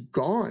keto were just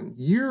gone.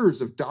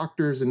 Years of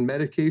doctors and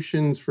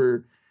medications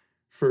for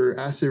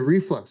acid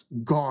reflux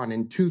gone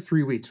in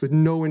 2-3 weeks with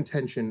no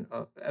intention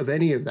of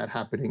any of that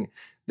happening.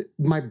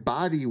 My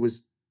body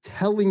was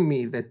telling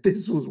me that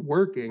this was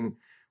working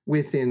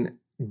within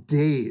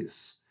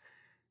days.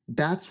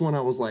 That's when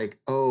I was like,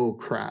 oh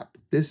crap,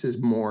 this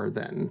is more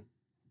than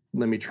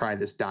let me try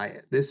this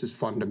diet. This is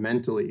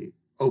fundamentally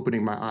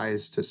opening my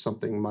eyes to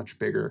something much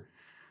bigger.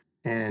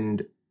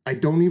 And I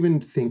don't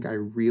even think I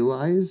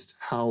realized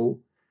how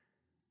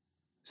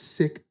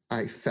sick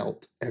I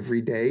felt every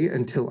day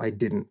until I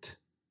didn't.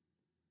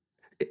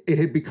 It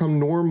had become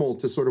normal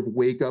to sort of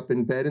wake up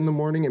in bed in the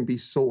morning and be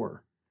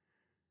sore.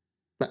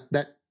 I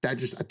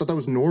thought that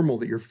was normal,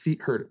 that your feet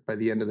hurt by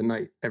the end of the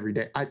night every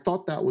day. I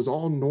thought that was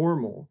all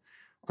normal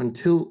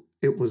until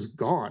it was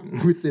gone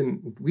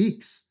within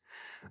weeks.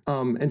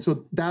 And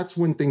so that's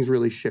when things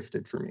really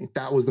shifted for me.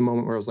 That was the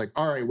moment where I was like,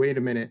 all right, wait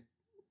a minute,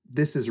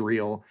 this is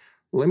real.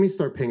 Let me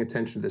start paying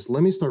attention to this.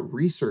 Let me start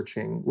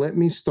researching. Let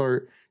me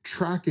start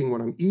tracking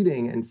what I'm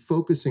eating and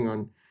focusing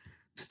on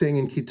staying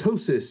in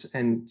ketosis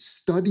and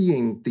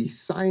studying the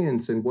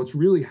science and what's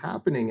really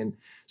happening. And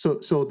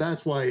so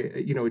that's why,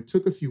 it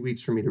took a few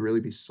weeks for me to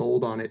really be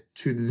sold on it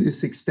to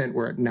this extent,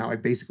 where now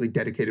I've basically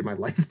dedicated my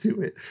life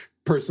to it,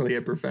 personally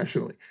and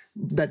professionally.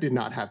 That did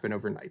not happen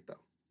overnight, though.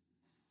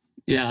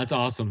 Yeah, that's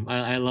awesome.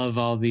 I love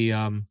all the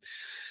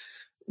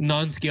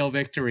non-scale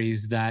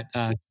victories that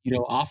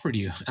keto offered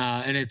you.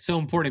 And it's so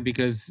important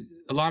because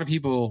a lot of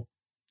people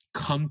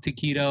come to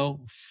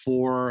keto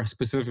for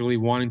specifically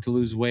wanting to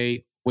lose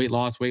weight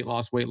loss,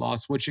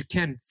 which it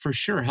can for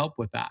sure help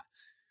with that.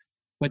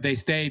 But they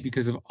stay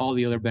because of all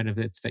the other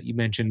benefits that you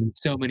mentioned,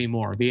 so many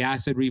more. The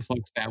acid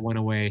reflux that went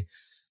away,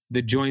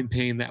 the joint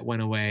pain that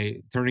went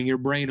away, turning your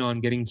brain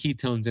on, getting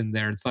ketones in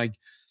there. It's like,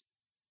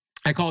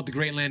 I call it the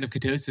great land of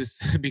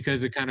ketosis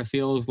because it kind of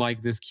feels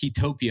like this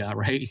ketopia,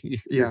 right?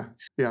 Yeah.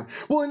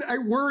 Well, and I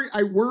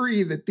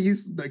worry that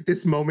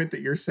this moment that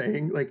you're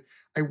saying, like,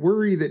 I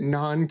worry that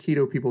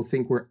non-keto people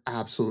think we're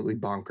absolutely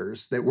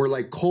bonkers, that we're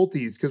like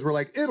culties because we're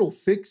like, it'll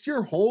fix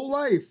your whole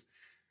life.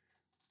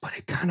 But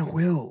it kind of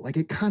will. Like,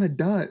 it kind of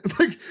does.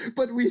 Like,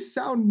 but we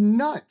sound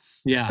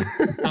nuts. Yeah.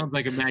 It sounds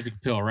like a magic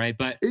pill, right?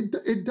 But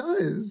it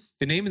does.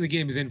 The name of the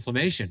game is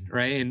inflammation,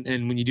 right?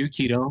 And when you do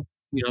keto,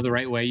 the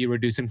right way, you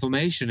reduce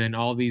inflammation and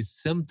all these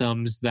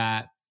symptoms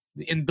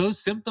and those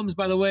symptoms,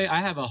 by the way, I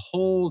have a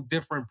whole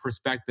different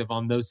perspective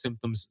on those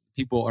symptoms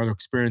people are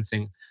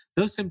experiencing.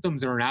 Those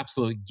symptoms are an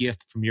absolute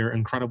gift from your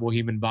incredible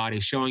human body,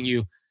 showing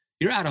you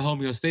you're out of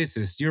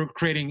homeostasis. You're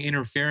creating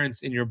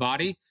interference in your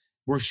body.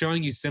 We're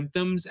showing you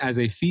symptoms as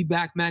a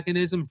feedback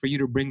mechanism for you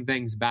to bring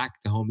things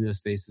back to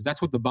homeostasis.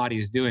 That's what the body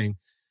is doing.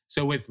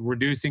 So with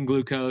reducing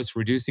glucose,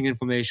 reducing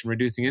inflammation,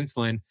 reducing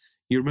insulin,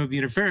 you remove the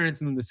interference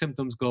and then the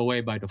symptoms go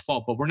away by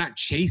default. But we're not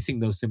chasing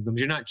those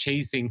symptoms. You're not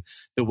chasing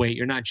the weight.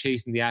 You're not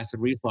chasing the acid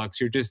reflux.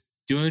 You're just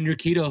doing your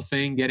keto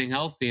thing, getting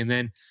healthy, and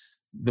then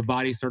the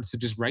body starts to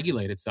just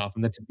regulate itself.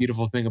 And that's a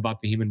beautiful thing about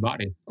the human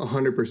body.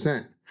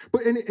 100%.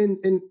 But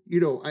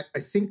I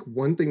think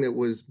one thing that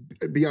was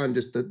beyond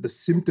just the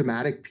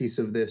symptomatic piece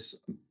of this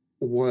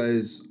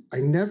was I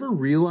never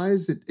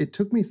realized it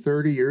took me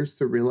 30 years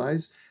to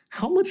realize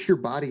how much your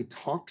body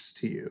talks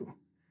to you,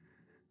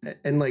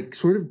 and like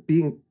sort of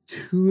being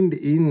tuned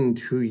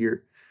into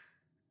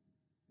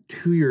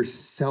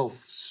yourself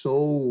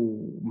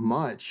so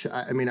much.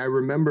 I mean, I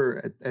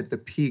remember at the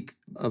peak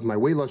of my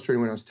weight loss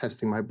journey when I was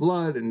testing my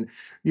blood and,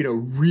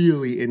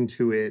 really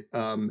into it.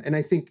 And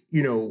I think,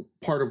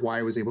 part of why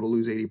I was able to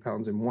lose 80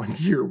 pounds in 1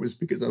 year was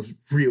because I was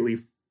really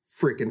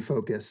freaking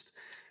focused.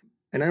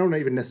 And I don't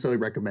even necessarily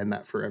recommend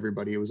that for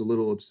everybody. It was a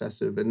little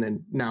obsessive. And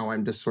then now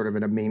I'm just sort of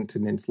in a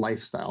maintenance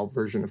lifestyle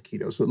version of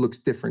keto. So it looks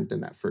different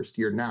than that first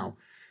year now.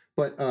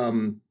 But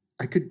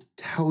I could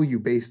tell you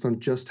based on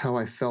just how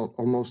I felt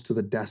almost to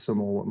the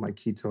decimal what my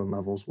ketone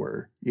levels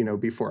were,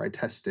 before I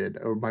tested,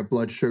 or my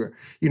blood sugar.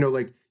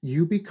 Like,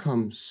 you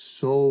become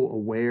so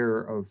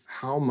aware of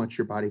how much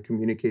your body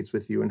communicates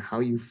with you and how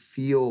you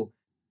feel.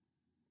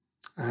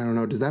 I don't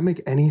know. Does that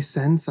make any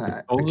sense?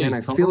 I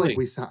feel like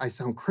I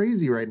sound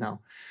crazy right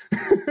now,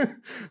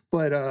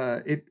 but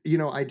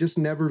I just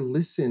never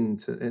listened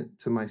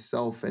to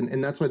myself,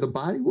 and that's why the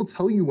body will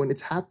tell you when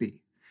it's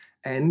happy,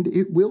 and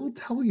it will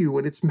tell you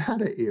when it's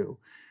mad at you.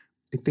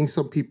 I think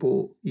some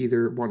people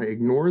either want to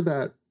ignore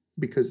that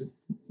because,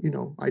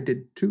 I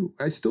did too.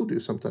 I still do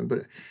sometimes,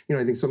 but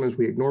I think sometimes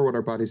we ignore what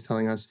our body's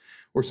telling us,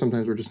 or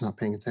sometimes we're just not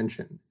paying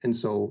attention. And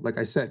so, like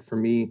I said, for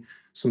me,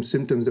 some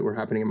symptoms that were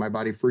happening in my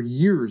body for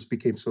years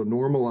became so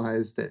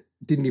normalized that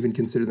didn't even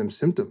consider them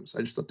symptoms.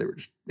 I just thought they were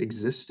just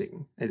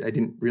existing. And I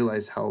didn't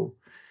realize how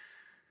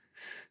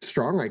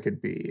strong I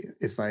could be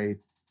if I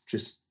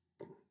just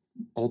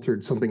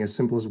altered something as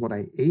simple as what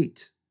I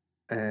ate.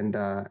 And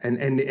I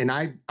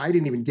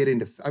didn't even get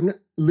into,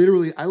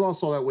 I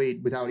lost all that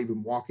weight without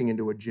even walking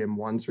into a gym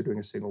once or doing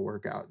a single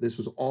workout. This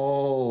was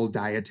all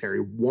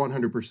dietary,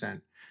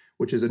 100%,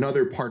 which is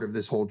another part of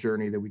this whole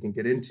journey that we can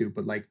get into.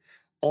 But like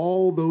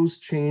all those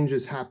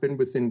changes happened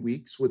within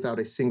weeks without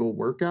a single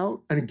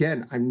workout. And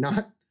again, I'm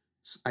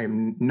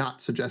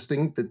not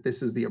suggesting that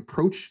this is the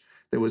approach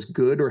that was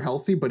good or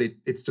healthy, but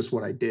it's just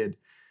what I did.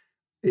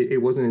 It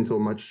wasn't until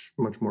much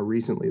more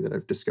recently that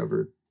I've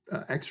discovered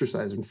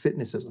exercise and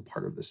fitness as a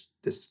part of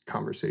this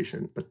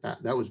conversation. But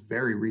that was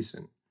very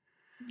recent.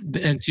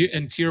 And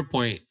to your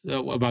point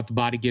about the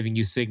body giving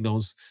you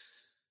signals,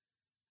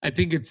 I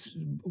think it's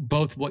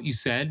both what you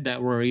said,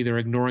 that we're either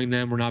ignoring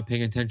them or not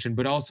paying attention,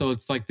 but also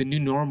it's like the new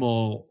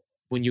normal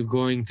when you're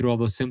going through all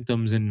those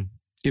symptoms and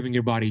giving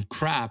your body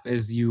crap,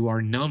 as you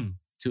are numb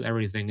to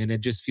everything. And it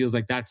just feels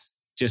like that's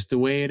just the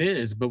way it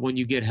is. But when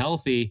you get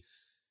healthy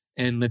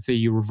and let's say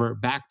you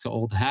revert back to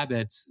old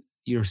habits,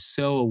 you're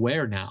so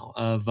aware now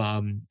of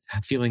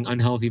feeling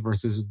unhealthy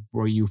versus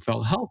where you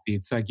felt healthy.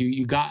 It's like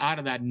you got out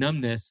of that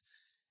numbness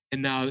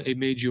and now it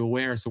made you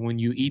aware. So when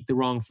you eat the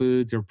wrong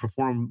foods or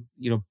perform,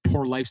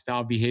 poor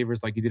lifestyle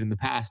behaviors like you did in the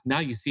past, now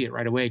you see it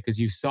right away because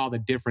you saw the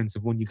difference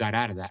of when you got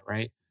out of that,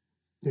 right?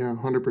 Yeah,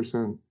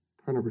 100%.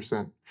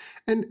 100%.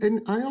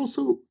 And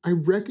I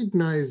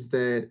recognize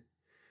that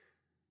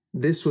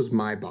this was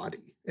my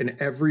body, and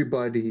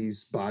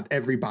everybody's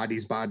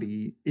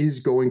body is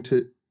going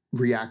to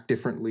react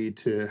differently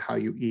to how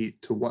you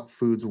eat, to what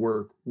foods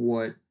work,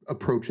 what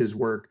approaches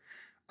work.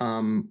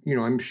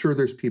 I'm sure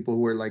there's people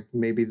who are like,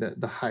 maybe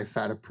the high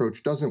fat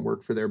approach doesn't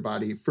work for their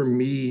body. For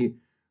me,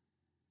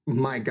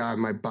 my God,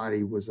 my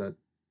body was it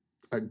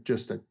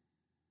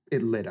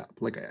lit up.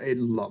 Like it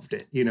loved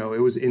it.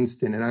 It was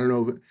instant. And I don't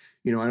know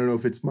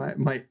if it's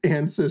my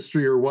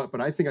ancestry or what,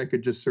 but I think I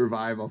could just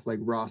survive off like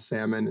raw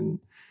salmon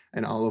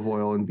and olive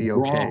oil and be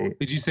okay. Raw.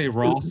 Did you say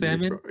raw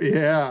salmon?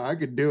 Yeah, I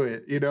could do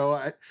it.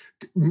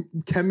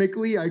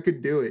 Chemically, I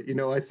could do it.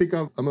 I think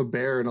I'm a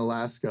bear in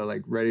Alaska,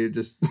 like ready to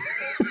just, I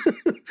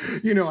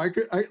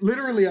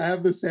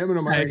have the salmon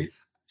on my.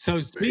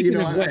 So speaking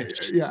of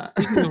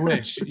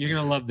which, you're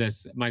going to love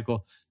this,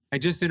 Michael. I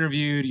just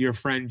interviewed your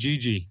friend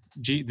Gigi,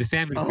 the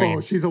salmon queen.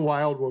 Oh, she's a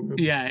wild woman.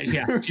 Yeah.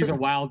 She's a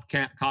wild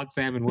caught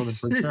salmon woman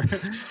for sure.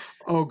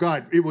 Oh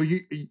God.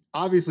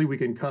 Obviously we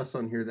can cuss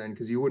on here then,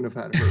 because you wouldn't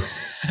have had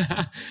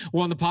her.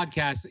 Well, on the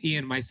podcast,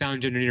 Ian, my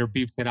sound engineer,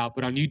 beeps it out,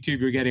 but on YouTube,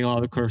 you're getting all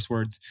the curse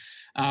words.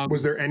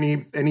 Was there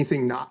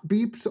anything not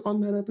beeped on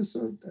that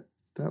episode?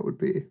 That would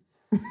be.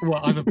 Well,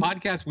 on the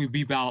podcast, we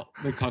beep out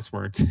the cuss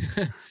words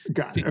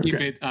to keep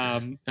it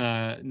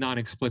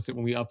non-explicit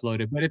when we upload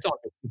it. But it's all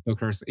good. No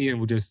curse. Ian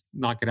will just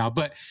knock it out.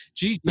 But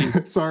Gigi,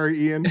 sorry,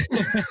 Ian.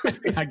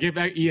 I give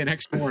back Ian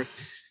extra work.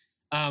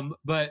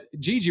 But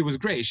Gigi was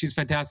great. She's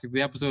fantastic.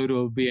 The episode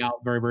will be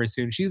out very, very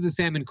soon. She's the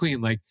salmon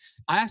queen. Like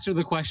I asked her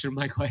the question,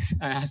 Michael.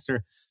 I asked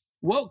her,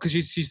 well, because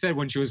she said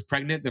when she was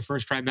pregnant, the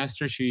first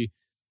trimester, she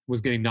was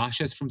getting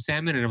nauseous from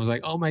salmon, and I was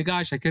like, oh my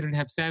gosh, I couldn't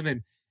have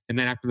salmon. And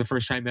then after the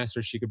first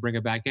trimester, she could bring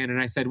it back in. And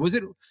I said, what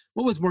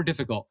was more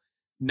difficult?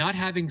 Not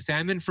having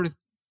salmon for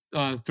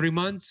 3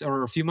 months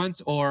or a few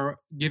months, or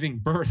giving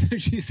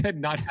birth? She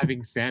said not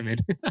having salmon.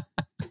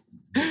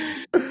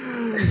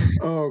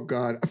 Oh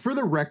God. For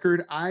the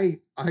record, I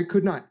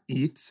could not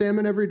eat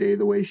salmon every day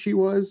the way she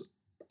was.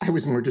 I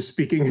was more just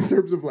speaking in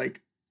terms of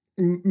like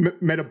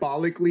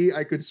metabolically,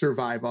 I could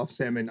survive off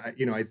salmon.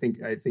 I think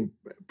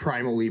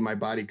primally my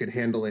body could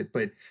handle it,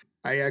 but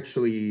I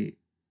actually,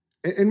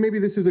 and maybe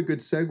this is a good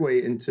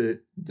segue into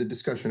the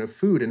discussion of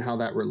food and how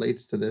that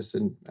relates to this.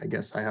 And I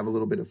guess I have a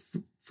little bit of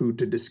food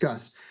to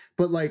discuss,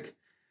 but like,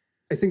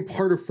 I think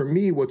for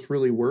me, what's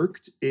really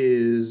worked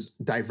is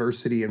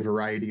diversity and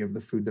variety of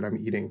the food that I'm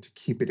eating to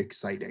keep it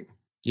exciting.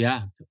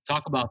 Yeah.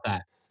 Talk about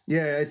that.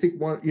 Yeah. I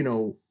think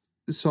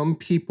some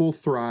people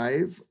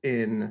thrive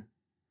in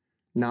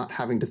not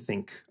having to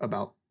think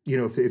about,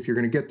 if you're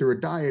going to get through a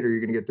diet or you're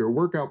going to get through a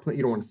workout plan,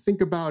 you don't want to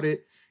think about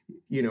it.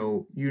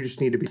 You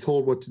just need to be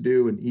told what to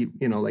do and eat,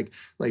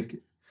 like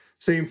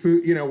same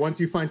food, once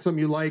you find something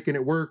you like and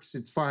it works,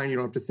 it's fine. You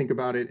don't have to think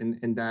about it.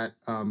 And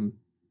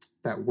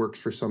that works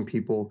for some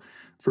people.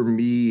 For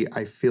me,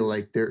 I feel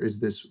like there is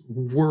this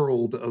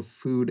world of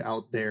food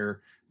out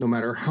there, no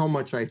matter how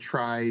much I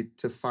try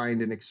to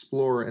find and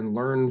explore and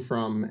learn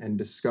from and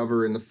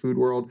discover in the food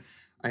world.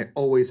 I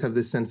always have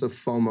this sense of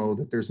FOMO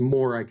that there's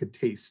more I could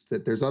taste,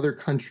 that there's other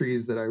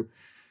countries that I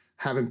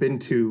haven't been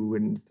to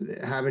and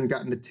haven't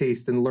gotten to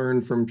taste and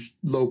learn from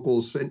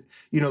locals. And,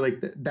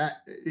 that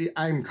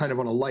I'm kind of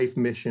on a life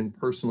mission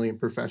personally and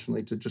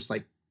professionally to just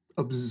like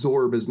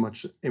absorb as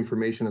much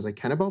information as I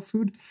can about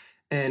food.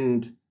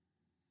 And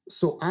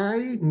so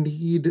I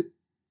need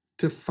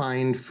to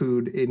find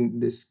food in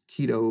this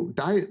keto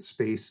diet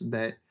space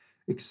that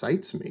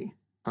excites me,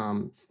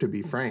 to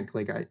be frank.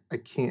 Like I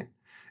can't,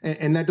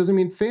 and that doesn't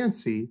mean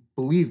fancy,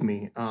 believe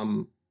me.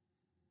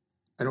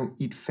 I don't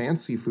eat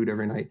fancy food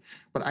every night,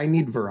 but I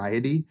need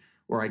variety.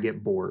 or I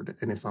get bored.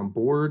 And if I'm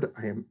bored,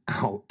 I am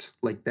out.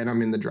 Like then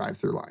I'm in the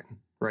drive-through line,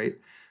 right?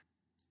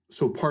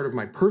 So part of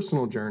my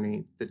personal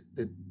journey that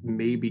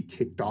maybe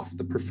kicked off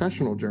the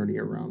professional journey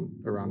around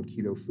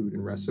keto food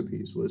and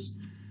recipes was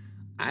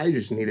I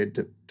just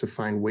needed to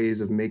find ways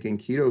of making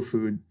keto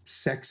food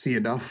sexy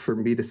enough for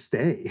me to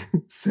stay,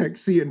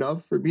 sexy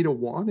enough for me to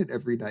want it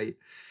every night.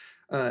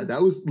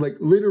 That was like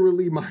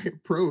literally my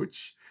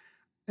approach.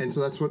 And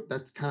so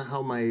that's kind of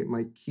how my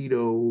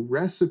keto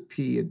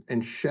recipe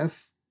and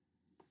chef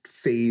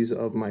phase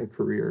of my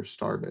career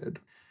started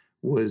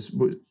was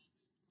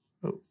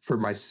for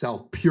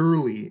myself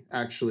purely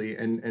actually,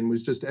 and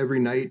was just every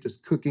night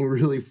just cooking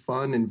really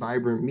fun and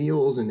vibrant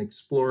meals and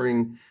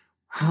exploring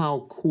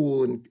how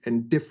cool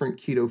and different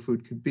keto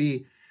food could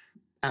be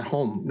at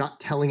home, not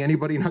telling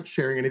anybody, not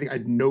sharing anything. I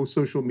had no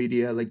social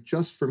media, like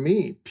just for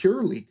me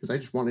purely because I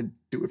just wanted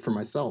to do it for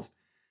myself.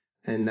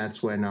 And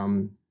that's when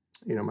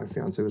my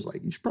fiance was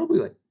like, you should probably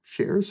like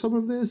share some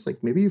of this. Like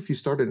maybe if you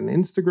started an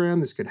Instagram,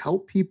 this could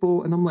help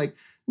people. And I'm like,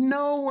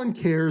 no one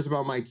cares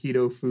about my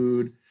keto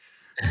food.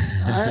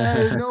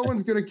 No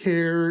one's going to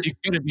care. You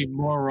couldn't be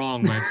more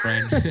wrong, my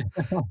friend.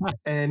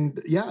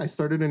 And yeah, I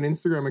started an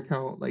Instagram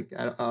account like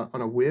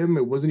on a whim.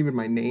 It wasn't even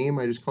my name.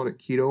 I just called it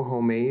Keto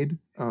Homemade.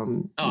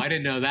 I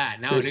didn't know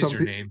that. Now it is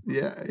your name.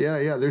 Yeah.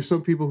 There's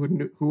some people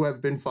who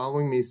have been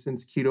following me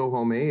since Keto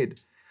Homemade.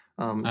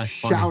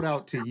 Shout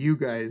out to you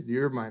guys.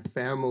 You're my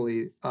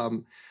family.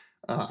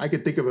 I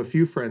could think of a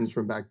few friends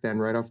from back then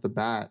right off the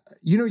bat.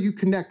 You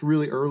connect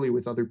really early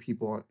with other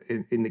people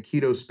in the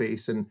keto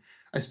space. And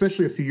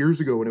especially a few years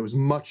ago when it was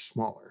much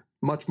smaller,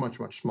 much, much,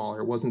 much smaller.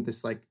 It wasn't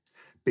this like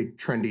big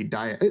trendy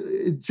diet.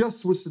 It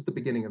just was at the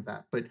beginning of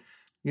that. But,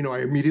 I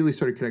immediately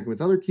started connecting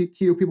with other keto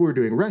people who were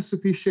doing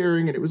recipe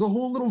sharing, and it was a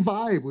whole little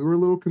vibe. We were a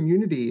little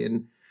community,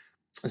 and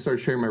I started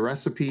sharing my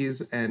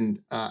recipes. And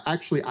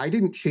actually, I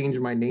didn't change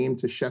my name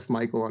to Chef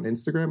Michael on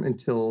Instagram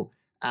until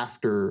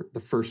after the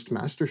first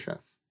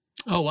MasterChef.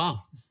 Oh,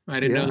 wow.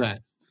 I didn't know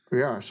that.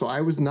 Yeah. So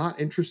I was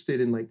not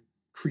interested in like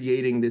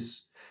creating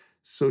this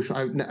social.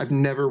 I've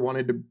never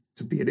wanted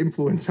to be an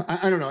influencer.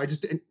 I don't know.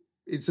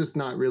 It's just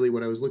not really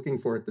what I was looking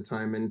for at the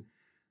time.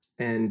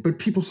 But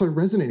people started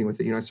resonating with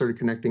it. I started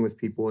connecting with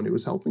people and it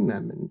was helping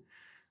them. And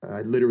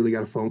I literally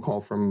got a phone call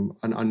from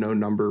an unknown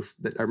number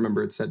that I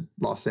remember it said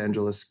Los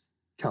Angeles,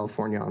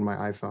 California on my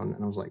iPhone.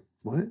 And I was like,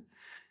 what?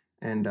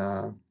 And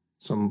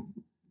some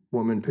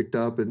woman picked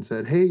up and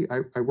said, hey,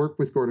 I work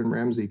with Gordon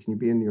Ramsay. Can you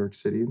be in New York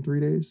City in 3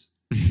 days?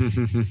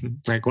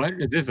 Like, what?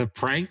 Is this a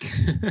prank?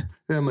 And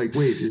I'm like,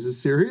 wait, is this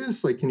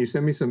serious? Like, can you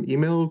send me some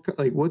email?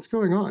 Like, what's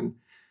going on?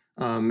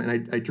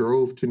 And I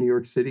drove to New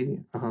York City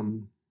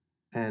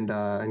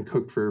and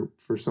cooked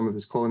for some of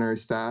his culinary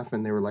staff.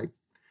 And they were like,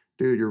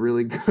 dude, you're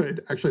really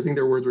good. Actually, I think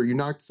their words were, you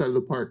knocked us out of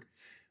the park.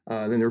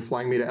 Then they were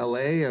flying me to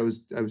LA. I was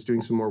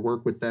doing some more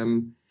work with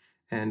them.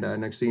 And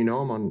next thing you know,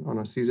 I'm on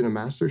a season of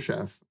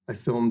MasterChef. I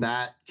filmed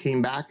that,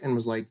 came back and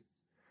was like,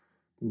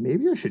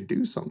 maybe I should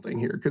do something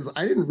here. Because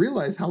I didn't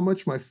realize how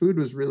much my food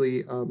was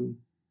really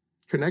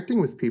connecting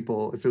with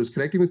people. If it was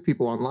connecting with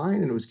people online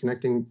and it was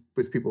connecting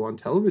with people on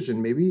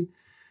television, maybe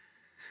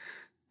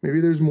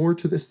there's more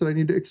to this that I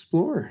need to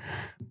explore.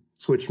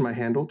 Switched my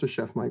handle to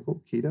Chef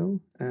Michael Keto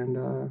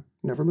and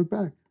never looked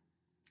back.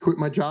 Quit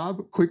my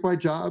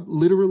job,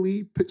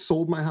 literally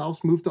sold my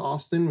house, moved to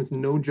Austin with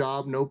no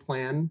job, no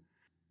plan.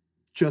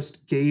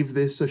 Just gave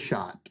this a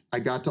shot. I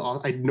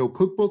had no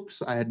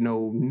cookbooks. I had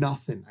no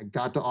nothing. I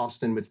got to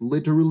Austin with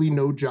literally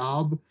no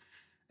job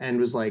and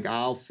was like,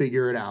 I'll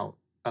figure it out.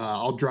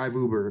 I'll drive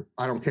Uber.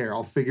 I don't care.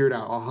 I'll figure it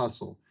out. I'll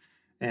hustle.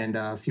 And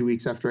a few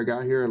weeks after I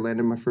got here, I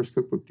landed my first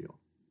cookbook deal.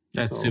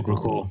 That's super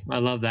cool. I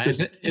love that.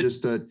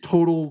 Just a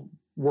total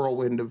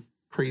whirlwind of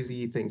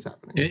crazy things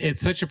happening.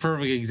 It's such a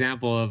perfect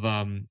example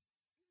of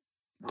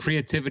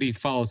creativity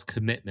follows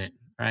commitment.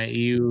 Right,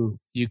 you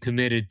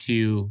committed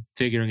to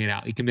figuring it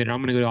out. You committed, I'm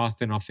going to go to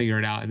Austin, I'll figure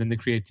it out, and then the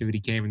creativity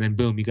came, and then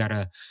boom, you got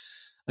a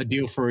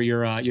deal for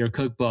your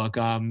cookbook.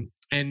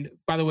 And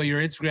by the way,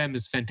 your Instagram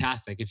is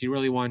fantastic. If you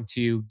really want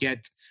to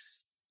get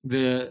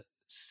the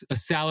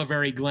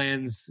salivary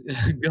glands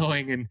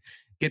going and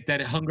get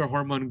that hunger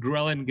hormone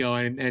ghrelin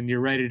going, and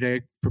you're ready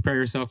to prepare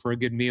yourself for a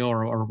good meal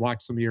or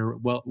watch some of your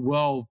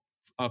well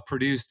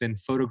produced and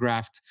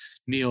photographed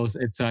meals,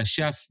 it's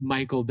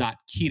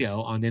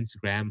chefmichael.keto on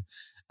Instagram.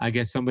 I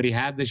guess somebody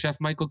had the Chef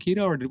Michael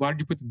Keto, or why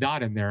did you put the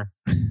dot in there?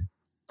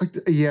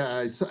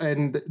 Yeah,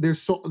 and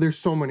there's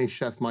so many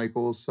Chef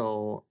Michaels,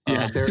 so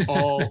they're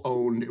all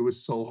owned. It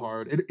was so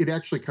hard. It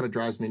actually kind of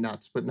drives me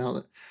nuts. But now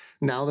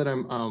that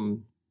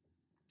I'm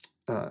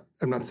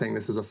not saying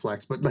this is a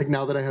flex, but like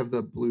now that I have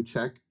the blue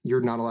check,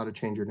 you're not allowed to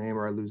change your name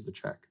or I lose the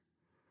check.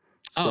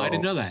 So, I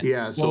didn't know that.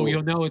 Yeah. So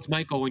you'll know it's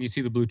Michael when you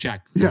see the blue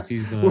check. Yeah.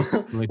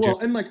 Well,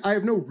 and like I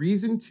have no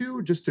reason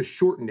to, just to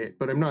shorten it,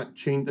 but I'm not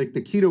changing. Like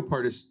the keto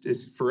part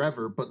is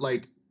forever, but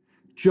like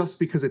just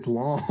because it's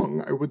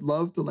long, I would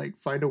love to like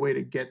find a way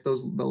to get the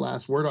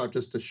last word out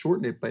just to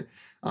shorten it. But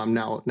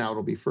now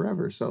it'll be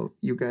forever. So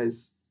you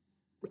guys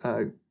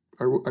are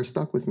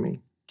stuck with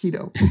me.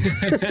 keto.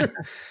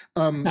 It's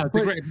a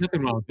great,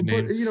 nothing wrong with the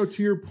name. But,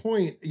 to your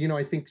point,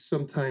 I think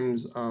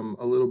sometimes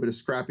a little bit of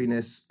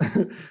scrappiness,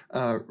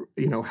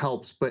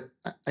 helps. But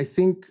I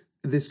think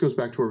this goes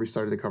back to where we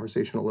started the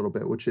conversation a little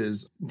bit, which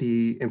is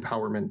the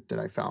empowerment that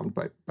I found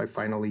by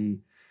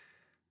finally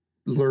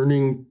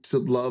learning to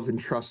love and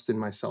trust in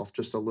myself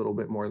just a little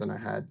bit more than I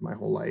had my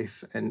whole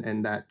life.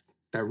 And that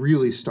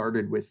really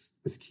started with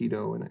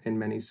keto in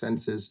many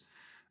senses.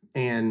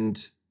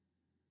 And,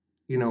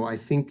 I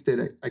think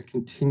that I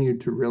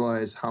continued to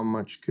realize how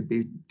much could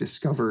be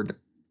discovered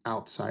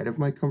outside of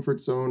my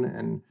comfort zone.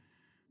 And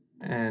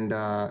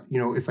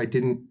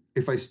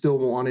if I still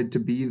wanted to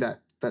be that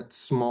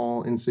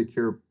small,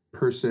 insecure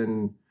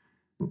person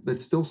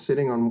that's still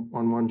sitting on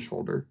one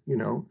shoulder,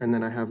 and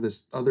then I have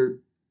this other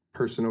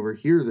person over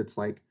here that's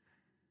like,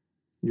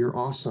 you're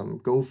awesome,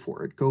 go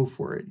for it,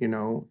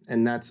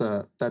 and that's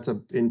a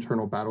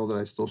internal battle that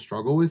I still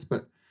struggle with.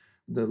 But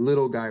the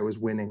little guy was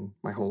winning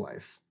my whole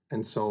life.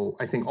 And so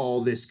I think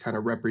all this kind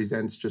of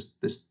represents just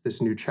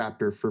this new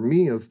chapter for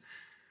me of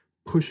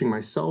pushing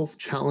myself,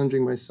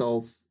 challenging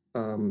myself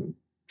in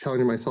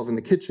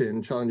the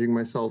kitchen, challenging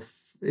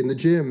myself in the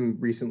gym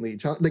recently.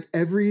 Like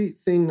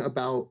everything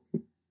about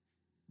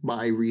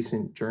my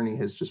recent journey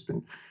has just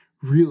been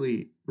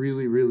really,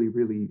 really, really,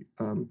 really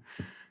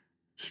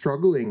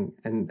struggling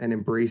and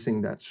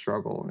embracing that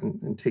struggle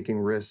and taking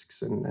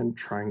risks and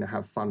trying to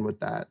have fun with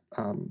that.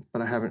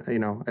 But I haven't, I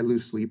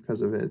lose sleep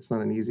because of it. It's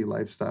not an easy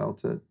lifestyle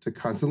to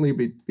constantly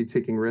be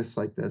taking risks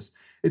like this.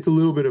 It's a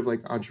little bit of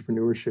like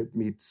entrepreneurship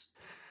meets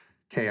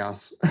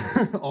chaos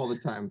all the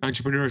time.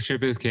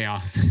 Entrepreneurship is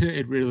chaos.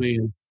 It really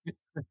is.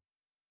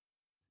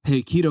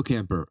 Hey, Keto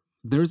Camper,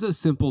 there's a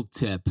simple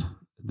tip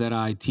that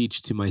I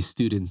teach to my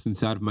students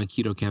inside of my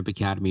Keto Camp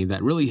Academy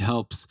that really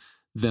helps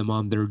them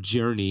on their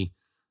journey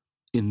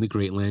in the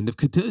great land of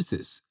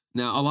ketosis.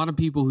 Now, a lot of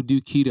people who do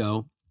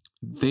keto,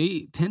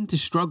 they tend to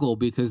struggle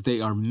because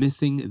they are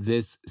missing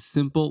this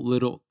simple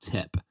little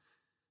tip.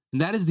 And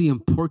that is the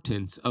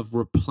importance of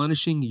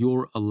replenishing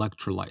your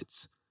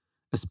electrolytes,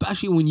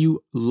 especially when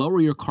you lower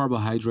your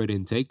carbohydrate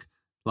intake,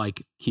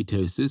 like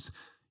ketosis,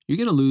 you're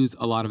going to lose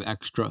a lot of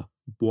extra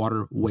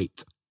water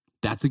weight.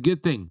 That's a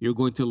good thing. You're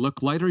going to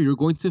look lighter, you're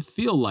going to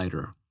feel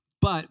lighter.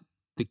 But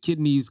the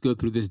kidneys go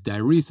through this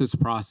diuresis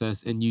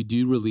process and you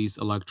do release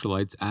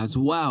electrolytes as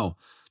well.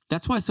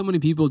 That's why so many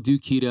people do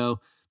keto,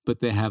 but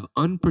they have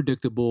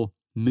unpredictable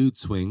mood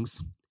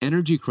swings,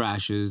 energy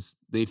crashes,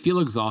 they feel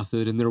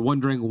exhausted, and they're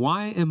wondering,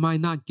 why am I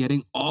not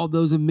getting all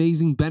those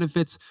amazing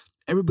benefits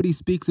everybody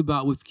speaks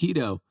about with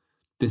keto?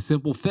 The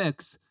simple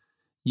fix: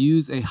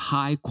 use a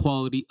high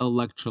quality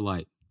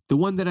electrolyte. The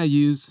one that I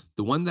use,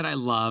 the one that I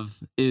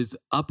love, is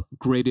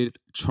Upgraded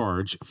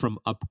Charge from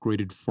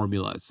Upgraded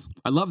Formulas.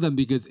 I love them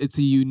because it's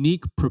a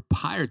unique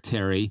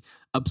proprietary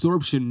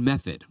absorption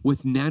method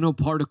with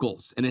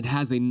nanoparticles, and it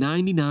has a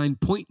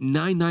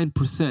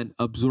 99.99%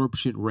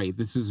 absorption rate.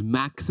 This is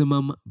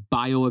maximum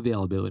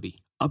bioavailability.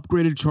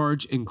 Upgraded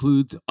Charge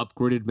includes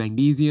upgraded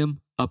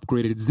magnesium,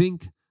 upgraded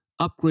zinc,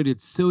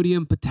 upgraded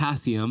sodium,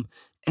 potassium,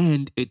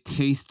 and it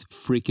tastes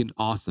freaking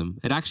awesome.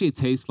 It actually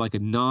tastes like a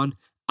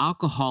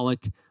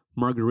non-alcoholic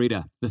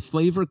margarita. The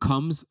flavor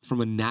comes from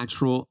a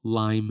natural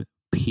lime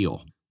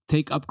peel.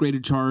 Take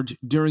Upgraded Charge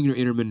during your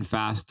intermittent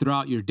fast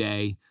throughout your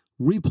day,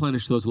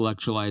 replenish those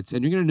electrolytes,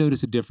 and you're going to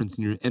notice a difference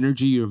in your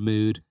energy, your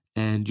mood,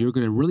 and you're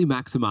going to really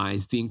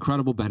maximize the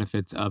incredible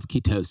benefits of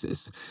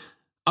ketosis.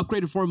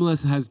 Upgraded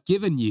Formulas has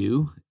given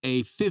you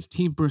a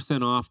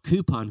 15% off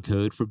coupon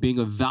code for being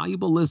a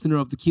valuable listener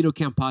of the Keto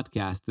Camp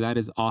podcast. That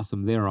is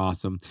awesome. They're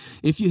awesome.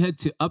 If you head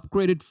to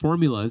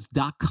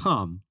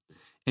upgradedformulas.com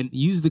and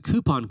use the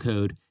coupon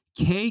code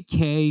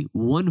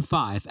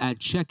KK15 at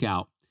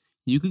checkout,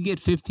 you can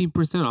get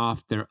 15%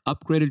 off their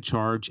Upgraded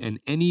Charge and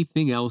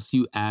anything else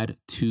you add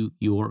to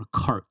your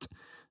cart.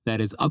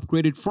 That is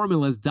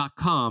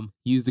upgradedformulas.com.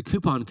 Use the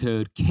coupon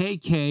code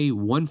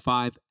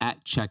KK15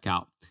 at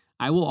checkout.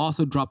 I will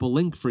also drop a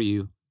link for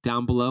you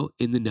down below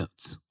in the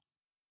notes.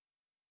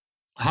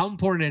 How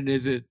important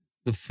is it,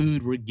 the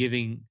food we're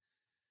giving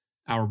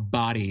our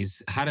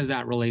bodies? How does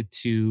that relate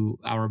to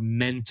our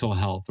mental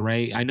health,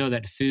 right? I know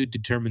that food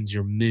determines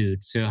your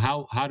mood. So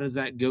how does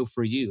that go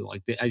for you?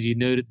 Like as you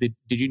noted,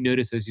 did you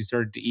notice as you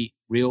started to eat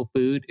real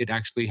food, it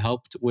actually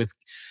helped with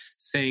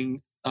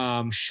saying,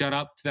 shut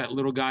up to that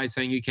little guy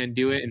saying you can't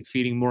do it, and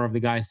feeding more of the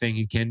guy saying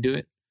you can do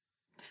it?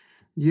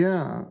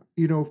 Yeah,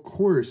 of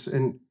course.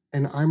 And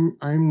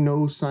I'm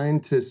no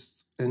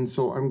scientist, and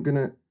so I'm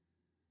gonna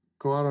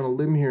go out on a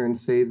limb here and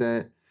say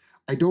that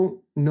I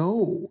don't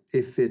know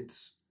if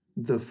it's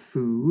the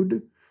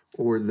food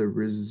or the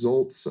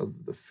results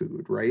of the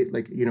food, right?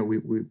 Like,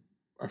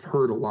 I've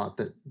heard a lot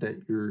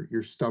that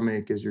your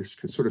stomach is your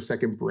sort of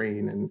second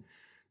brain, and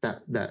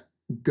that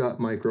gut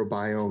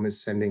microbiome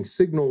is sending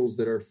signals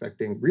that are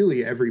affecting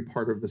really every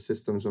part of the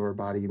systems of our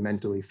body,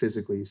 mentally,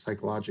 physically,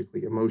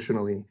 psychologically,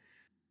 emotionally.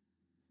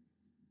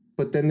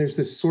 But then there's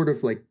this sort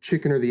of like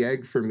chicken or the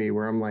egg for me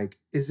where I'm like,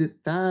 is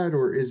it that,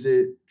 or is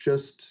it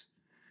just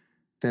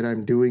that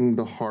I'm doing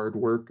the hard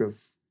work of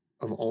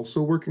of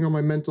also working on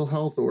my mental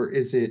health, or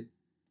is it,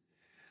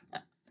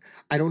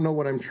 I don't know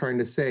what I'm trying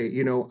to say.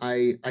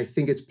 I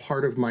think it's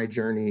part of my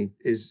journey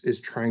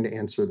is trying to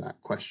answer that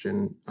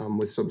question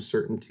with some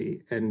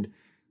certainty. And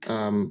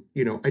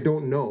I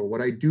don't know.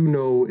 What I do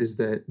know is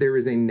that there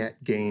is a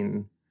net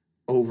gain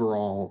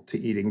overall to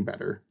eating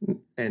better,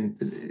 and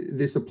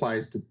this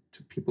applies to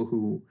people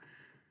who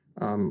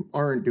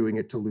aren't doing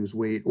it to lose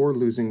weight or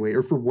losing weight,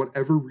 or for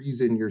whatever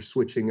reason you're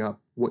switching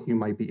up what you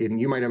might be eating.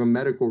 You might have a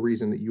medical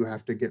reason that you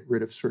have to get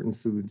rid of certain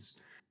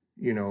foods,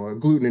 a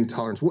gluten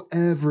intolerance,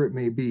 whatever it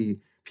may be,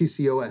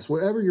 PCOS,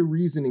 whatever your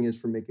reasoning is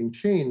for making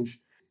change.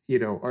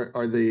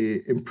 Are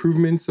the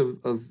improvements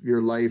of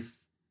your life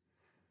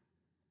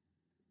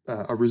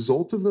a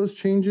result of those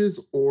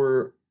changes,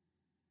 or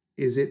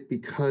is it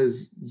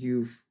because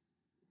you've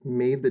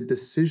made the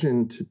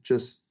decision to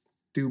just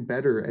do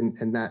better,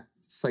 and that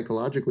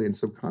psychologically and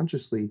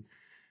subconsciously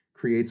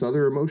creates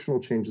other emotional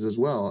changes as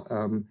well?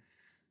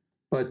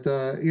 But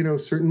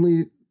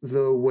certainly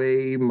the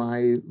way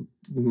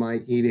my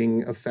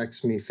eating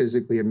affects me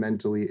physically and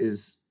mentally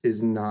is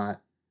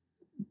not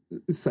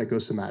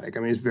psychosomatic. I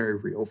mean, it's very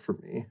real for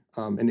me,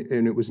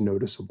 and it was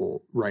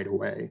noticeable right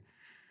away.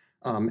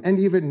 And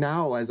even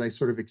now, as I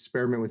sort of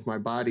experiment with my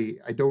body,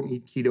 I don't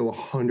eat keto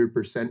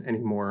 100%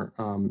 anymore,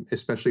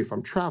 especially if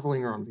I'm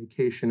traveling or on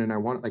vacation.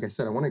 And like I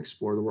said, I want to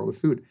explore the world of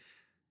food.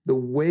 The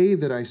way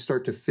that I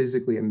start to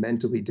physically and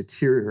mentally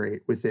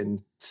deteriorate within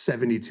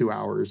 72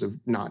 hours of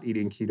not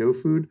eating keto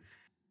food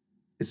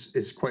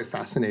is quite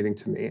fascinating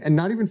to me. And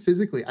not even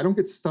physically. I don't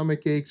get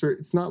stomach aches, or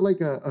it's not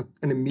like an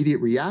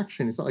immediate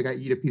reaction. It's not like I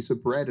eat a piece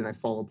of bread and I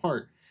fall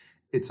apart.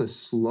 It's a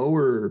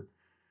slower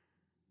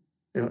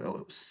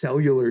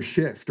cellular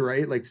shift,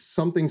 right? Like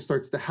something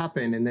starts to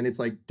happen, and then it's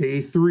like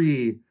day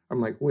 3, I'm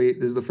like,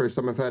 wait, this is the first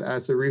time I've had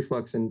acid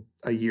reflux in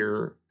a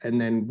year. And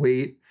then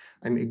wait,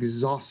 I'm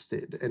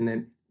exhausted. And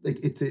then like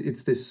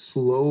it's this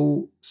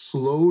slow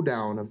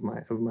down of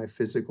my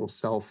physical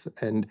self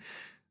and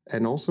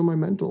also my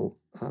mental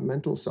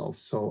self.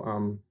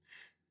 So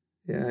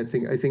yeah, I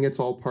think it's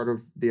all part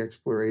of the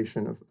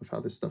exploration of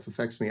how this stuff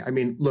affects me. I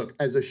mean, look,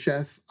 as a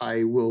chef,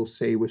 I will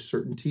say with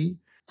certainty,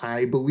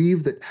 I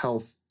believe that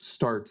health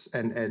starts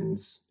and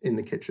ends in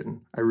the kitchen.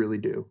 I really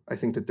do. I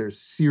think that there's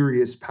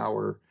serious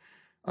power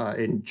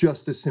in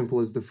just as simple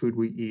as the food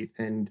we eat.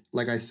 And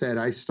like I said,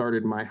 I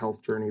started my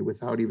health journey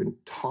without even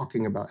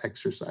talking about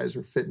exercise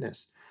or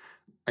fitness.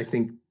 I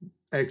think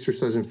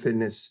exercise and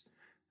fitness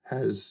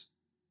has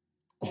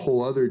a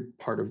whole other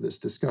part of this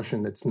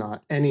discussion that's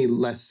not any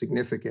less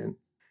significant,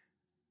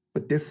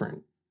 but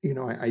different.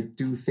 I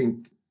do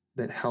think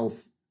that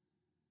health,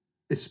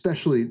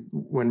 especially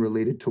when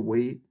related to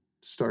weight,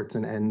 starts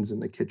and ends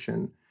in the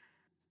kitchen.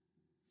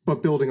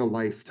 But building a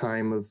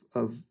lifetime of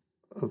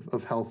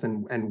health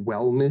and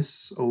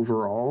wellness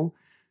overall,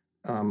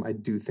 I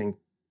do think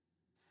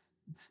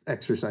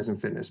exercise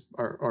and fitness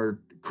are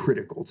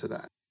critical to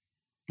that.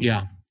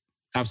 Yeah,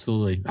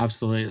 absolutely.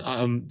 Absolutely.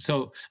 And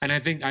I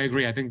think I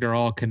agree. I think they're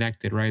all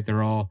connected, right?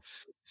 They're all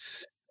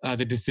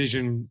the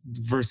decision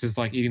versus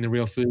like eating the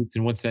real foods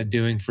and what's that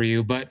doing for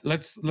you. But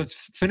let's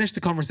finish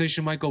the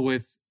conversation, Michael,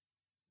 with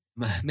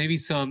maybe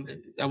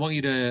I want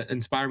you to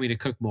inspire me to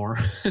cook more.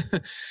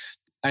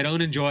 I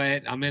don't enjoy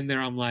it. I'm in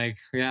there. I'm like,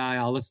 yeah,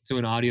 I'll listen to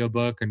an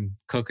audiobook and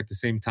cook at the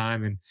same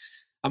time. And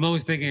I'm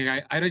always thinking,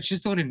 I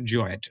just don't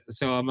enjoy it.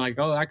 So I'm like,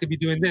 oh, I could be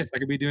doing this. I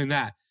could be doing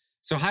that.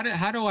 So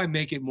how do I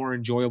make it more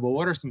enjoyable?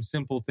 What are some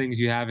simple things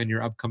you have in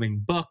your upcoming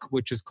book,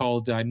 which is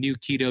called New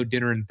Keto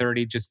Dinner in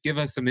 30? Just give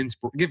us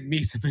give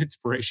me some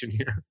inspiration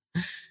here.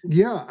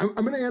 Yeah, I'm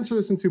going to answer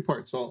this in 2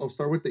 parts. So I'll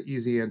start with the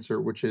easy answer,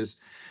 which is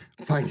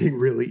finding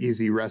really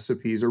easy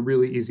recipes or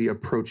really easy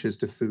approaches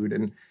to food.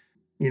 And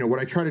what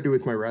I try to do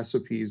with my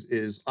recipes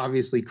is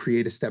obviously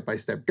create a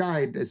step-by-step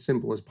guide as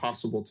simple as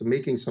possible to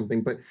making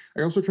something, but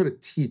I also try to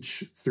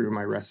teach through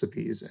my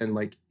recipes. And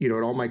like, in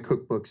all my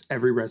cookbooks,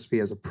 every recipe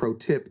has a pro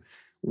tip,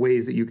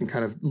 ways that you can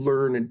kind of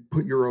learn and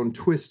put your own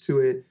twist to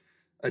it,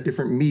 a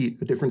different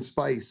meat, a different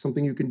spice,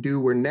 something you can do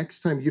where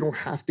next time you don't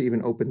have to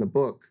even open the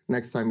book.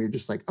 Next time you're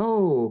just like,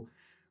 oh,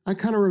 I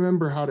kind of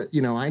remember how to,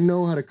 I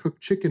know how to cook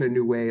chicken a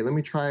new way. Let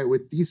me try it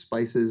with these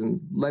spices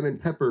and lemon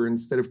pepper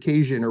instead of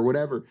Cajun or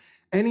whatever.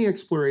 Any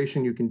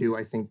exploration you can do,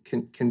 I think,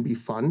 can be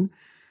fun.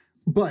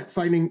 But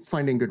finding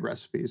good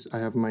recipes. I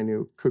have my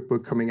new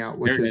cookbook coming out,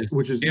 which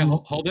is yeah.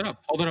 Hold it up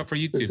for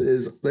YouTube. This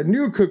is the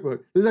new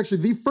cookbook. This is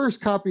actually the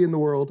first copy in the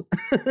world.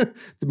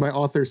 My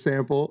author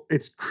sample.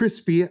 It's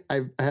crispy.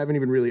 I haven't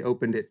even really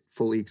opened it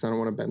fully because I don't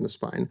want to bend the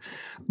spine.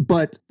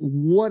 But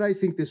what I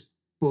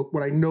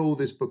know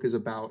this book is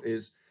about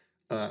is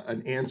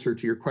an answer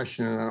to your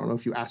question. And I don't know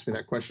if you asked me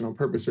that question on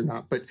purpose or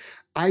not, but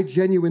I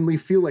genuinely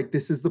feel like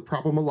this is the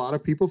problem a lot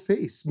of people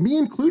face, me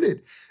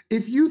included.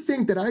 If you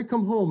think that I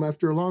come home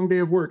after a long day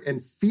of work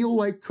and feel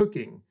like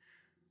cooking,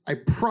 I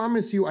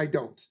promise you I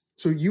don't.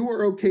 So you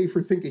are okay for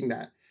thinking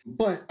that.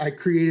 But I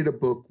created a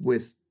book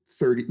with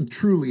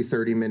truly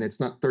 30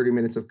 minutes, not 30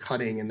 minutes of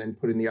cutting and then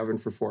put in the oven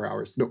for 4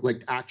 hours. No,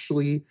 like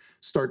actually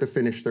start to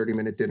finish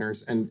 30-minute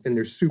dinners. And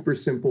they're super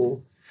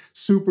simple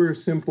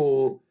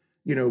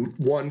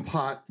one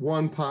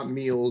pot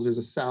meals. There's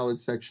a salad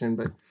section,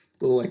 but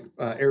little like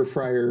air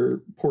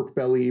fryer pork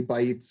belly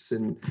bites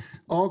and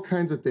all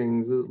kinds of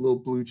things, little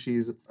blue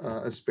cheese,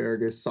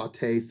 asparagus,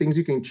 saute, things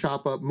you can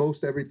chop up.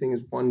 Most everything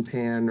is one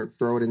pan or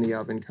throw it in the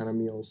oven kind of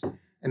meals.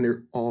 And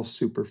they're all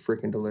super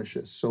freaking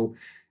delicious. So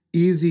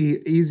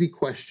easy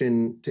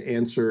question to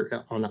answer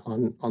on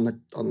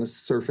the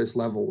surface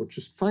level, which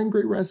is find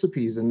great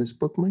recipes. And this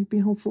book might be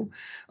helpful.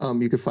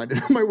 You can find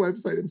it on my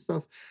website and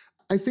stuff.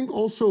 I think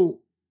also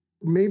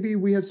maybe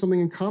we have something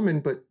in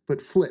common,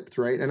 but flipped,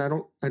 right? And I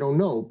don't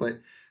know, but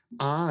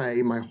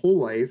my whole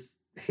life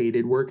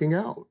hated working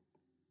out,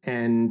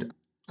 and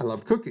I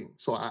love cooking.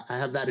 So I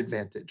have that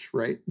advantage,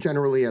 right?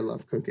 Generally, I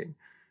love cooking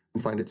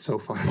and find it so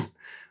fun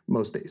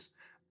most days,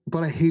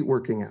 but I hate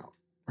working out.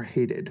 I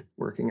hated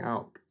working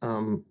out.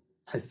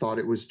 I thought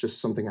it was just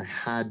something I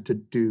had to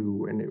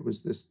do. And it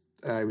was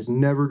I was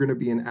never going to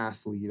be an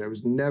athlete. I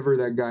was never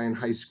that guy in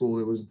high school.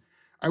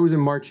 I was in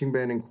marching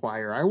band and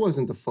choir. I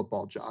wasn't the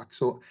football jock.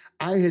 So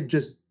I had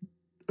just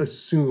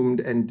assumed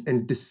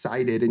and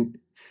decided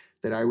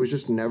that I was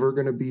just never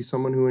going to be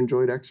someone who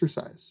enjoyed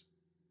exercise.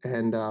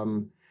 And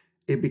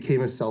it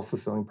became a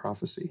self-fulfilling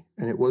prophecy.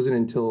 And it wasn't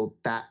until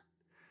that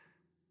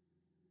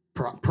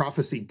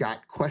prophecy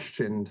got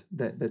questioned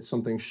that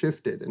something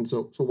shifted. And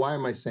so why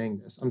am I saying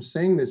this? I'm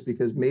saying this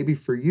because maybe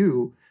for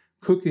you,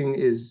 cooking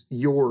is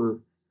your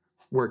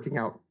working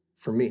out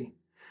for me,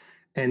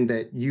 and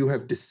that you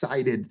have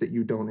decided that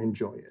you don't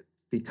enjoy it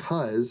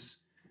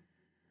because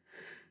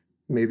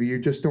maybe you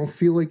just don't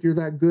feel like you're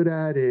that good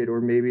at it,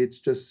 or maybe it's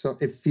just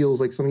it feels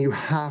like something you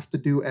have to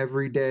do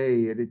every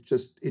day, and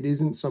it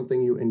isn't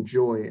something you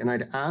enjoy. And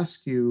I'd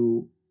ask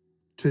you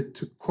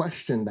to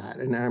question that,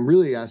 and I'm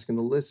really asking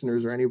the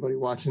listeners or anybody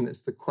watching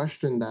this to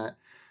question that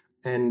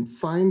and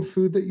find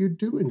food that you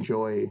do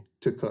enjoy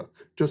to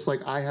cook. Just like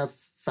I have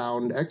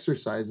found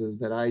exercises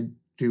that I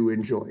do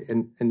enjoy,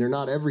 and they're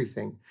not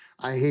everything.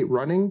 I hate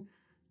running.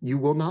 You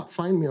will not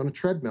find me on a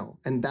treadmill,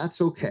 and that's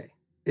okay.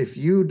 If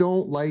you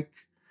don't like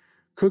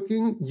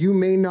cooking, you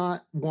may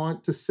not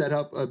want to set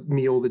up a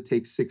meal that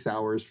takes 6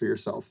 hours for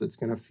yourself that's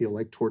going to feel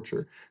like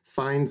torture.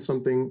 Find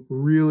something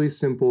really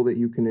simple that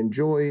you can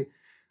enjoy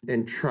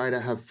and try to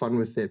have fun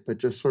with it, but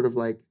just sort of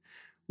like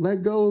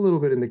let go a little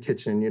bit in the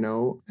kitchen,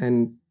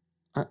 And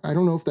I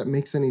don't know if that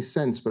makes any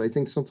sense, but I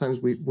think sometimes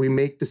we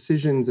make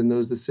decisions and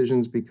those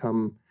decisions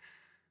become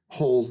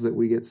holes that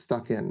we get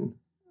stuck in.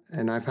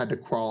 And I've had to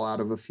crawl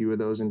out of a few of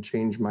those and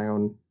change my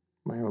own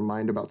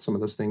mind about some of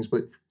those things.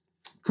 But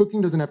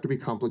cooking doesn't have to be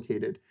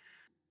complicated.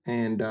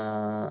 And,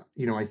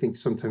 I think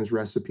sometimes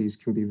recipes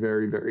can be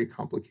very, very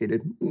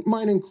complicated,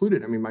 mine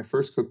included. I mean, my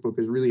first cookbook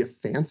is really a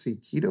fancy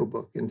keto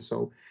book. And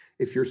so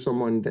if you're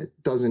someone that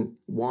doesn't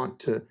want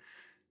to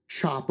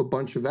chop a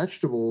bunch of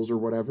vegetables or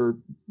whatever,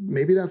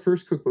 maybe that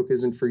first cookbook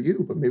isn't for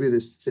you, but maybe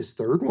this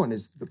third one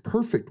is the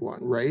perfect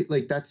one, right?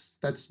 Like that's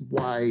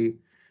why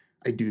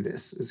I do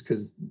this, is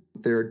because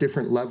there are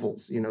different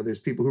levels. There's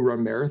people who run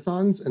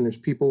marathons, and there's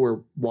people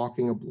where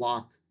walking a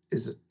block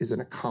is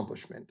an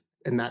accomplishment,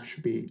 and that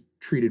should be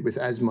treated with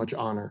as much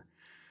honor.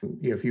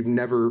 If you've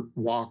never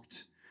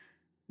walked,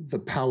 the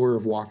power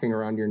of walking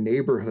around your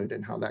neighborhood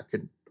and how that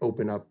could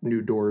open up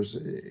new doors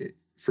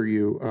for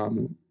you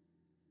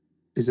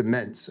is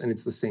immense. And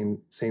it's the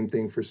same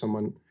thing for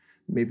someone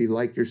maybe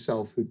like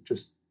yourself who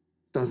just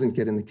doesn't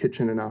get in the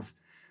kitchen enough.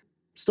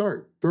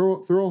 Throw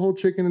a whole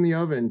chicken in the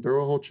oven,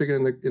 throw a whole chicken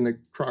in the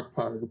crock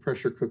pot or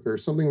pressure cooker,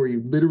 something where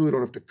you literally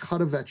don't have to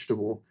cut a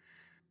vegetable.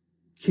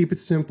 Keep it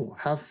simple,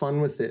 have fun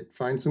with it,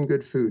 find some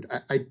good food.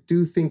 I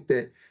do think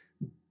that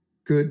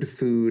good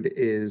food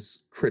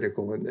is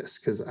critical in this,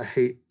 because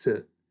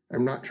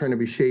I'm not trying to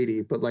be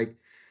shady, but like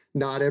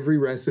not every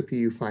recipe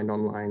you find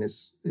online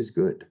is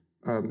good,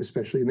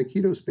 especially in the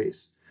keto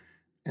space.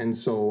 And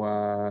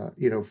so,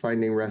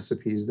 finding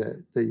recipes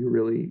that you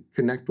really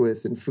connect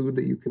with and food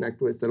that you connect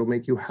with that'll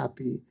make you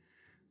happy,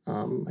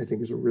 I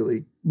think is a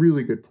really,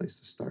 really good place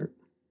to start.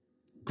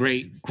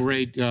 Great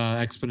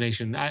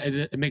explanation.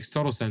 It makes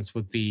total sense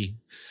with the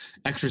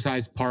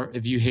exercise part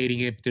of you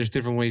hating it. There's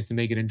different ways to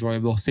make it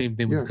enjoyable. Same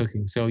thing with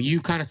cooking. So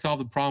you kind of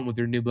solved the problem with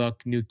your new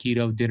book, New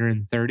Keto Dinner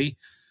in 30.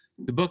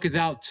 The book is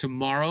out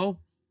tomorrow,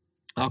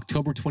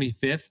 October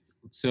 25th.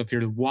 So if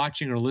you're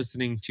watching or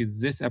listening to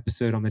this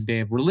episode on the day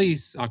of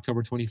release,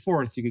 October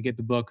 24th, you could get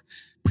the book,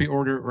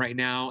 pre-order it right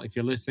now. If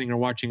you're listening or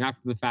watching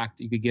after the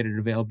fact, you could get it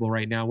available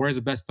right now. Where's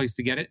the best place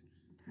to get it?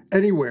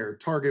 Anywhere,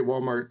 Target,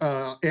 Walmart,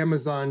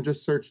 Amazon,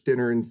 just search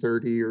Dinner in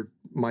 30 or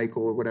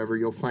Michael or whatever,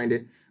 you'll find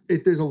it.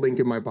 There's a link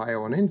in my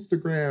bio on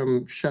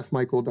Instagram,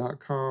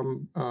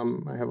 chefmichael.com.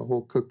 I have a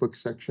whole cookbook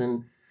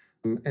section.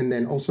 And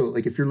then also,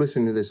 like, if you're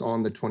listening to this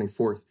on the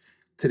 24th,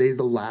 today's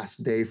the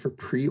last day for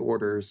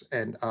pre-orders.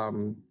 And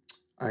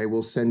I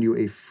will send you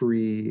a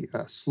free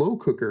slow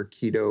cooker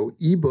keto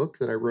ebook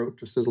that I wrote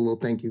just as a little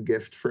thank you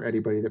gift for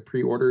anybody that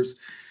pre-orders.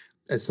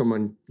 As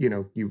someone,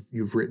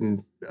 you've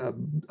written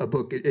a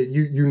book,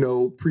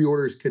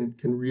 pre-orders can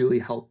really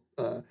help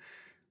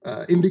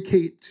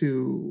indicate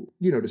to,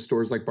 to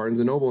stores like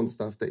Barnes & Noble and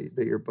stuff that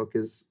your book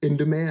is in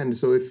demand.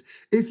 So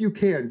if you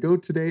can, go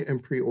today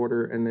and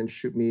pre-order, and then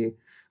shoot me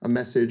a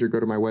message or go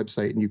to my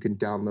website and you can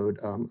download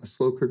a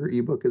Slow Cooker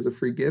ebook as a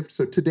free gift.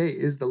 So today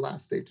is the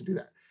last day to do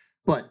that.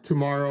 But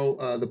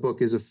tomorrow, the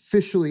book is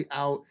officially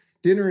out.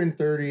 Dinner in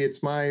 30.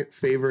 It's my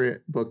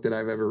favorite book that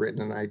I've ever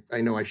written. And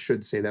I know I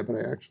should say that, but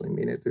I actually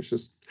mean it. There's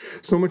just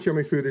so much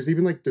yummy food. There's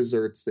even like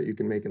desserts that you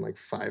can make in like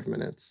 5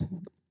 minutes.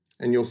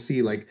 And you'll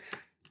see like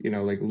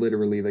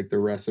literally like the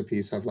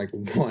recipes have like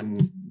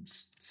one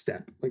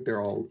step. Like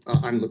they're all,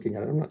 I'm looking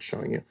at it. I'm not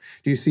showing you.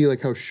 Do you see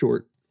like how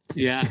short?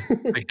 Yeah,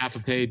 like half a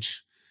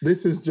page.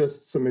 This is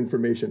just some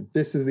information.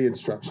 This is the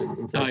instructions.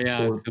 It's like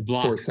it's the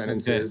block. 4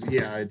 sentences.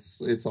 Yeah,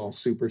 it's all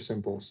super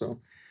simple. So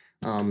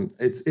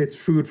it's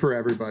food for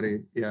everybody.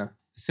 Yeah.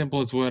 Simple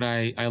is what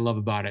I love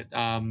about it.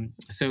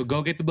 So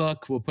go get the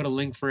book. We'll put a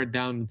link for it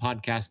down in the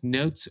podcast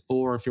notes,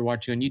 or if you're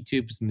watching on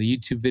YouTube, it's in the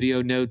YouTube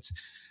video notes.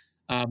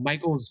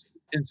 Michael's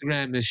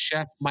Instagram is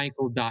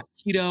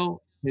chefmichael.keto.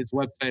 His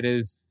website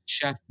is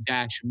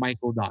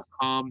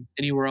chef-michael.com.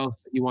 Anywhere else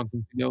that you want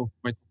them to go,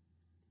 Michael?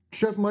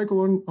 Chef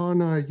Michael on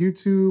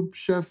YouTube,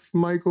 Chef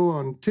Michael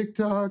on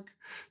TikTok,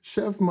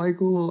 Chef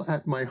Michael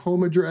at my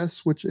home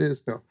address, which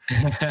is no.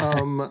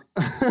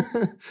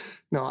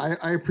 No,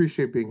 I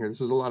appreciate being here.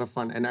 This was a lot of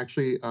fun. And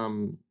actually, I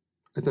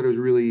thought it was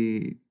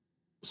really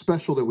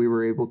special that we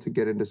were able to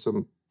get into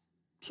some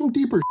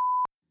deeper.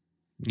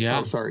 Yeah.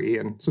 Oh, sorry,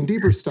 Ian. Some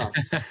deeper stuff.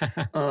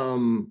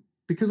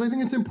 Because I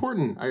think it's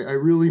important. I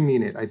really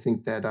mean it. I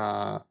think that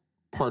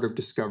part of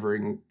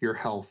discovering your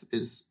health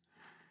is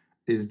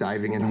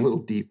diving in a little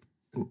deep.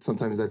 And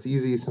sometimes that's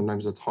easy,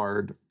 sometimes that's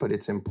hard, but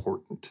it's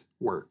important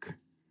work.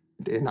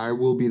 And I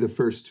will be the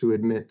first to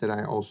admit that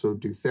I also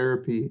do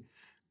therapy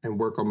and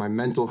work on my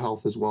mental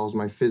health as well as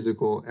my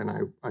physical. And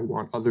I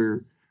want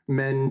other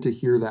men to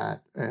hear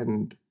that,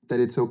 and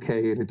that it's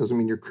okay. And it doesn't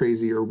mean you're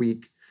crazy or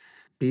weak.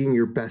 Being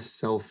your best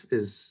self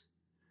is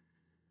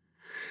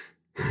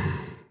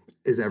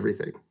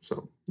everything.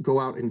 So go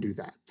out and do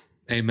that.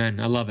 Amen.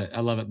 I love it.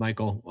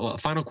 Michael. Well, a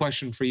final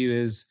question for you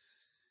is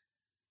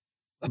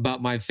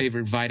about my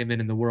favorite vitamin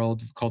in the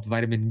world, called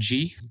vitamin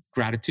G,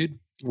 gratitude.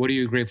 What are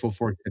you grateful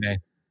for today?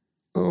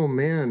 Oh,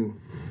 man.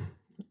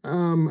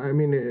 I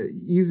mean,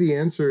 easy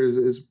answer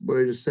is what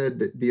I just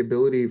said, the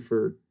ability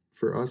for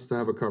us to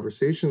have a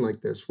conversation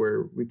like this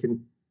where we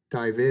can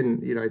dive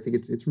in. I think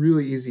it's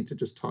really easy to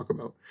just talk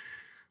about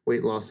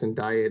weight loss and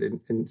diet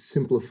and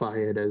simplify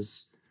it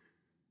as,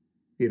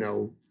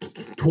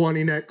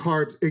 20 net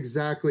carbs.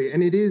 Exactly.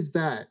 And it is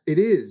that. It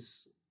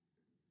is.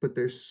 But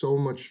there's so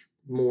much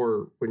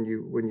more when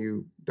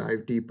you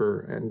dive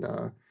deeper. And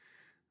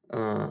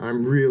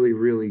I'm really,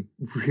 really,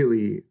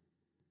 really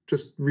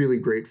just really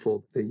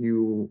grateful that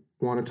you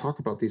want to talk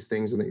about these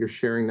things and that you're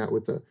sharing that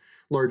with the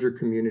larger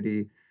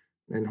community.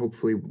 And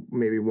hopefully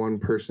maybe one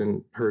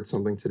person heard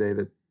something today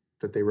that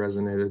they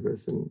resonated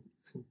with and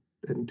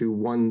do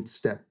one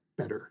step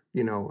better.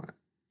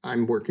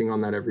 I'm working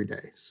on that every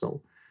day.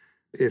 So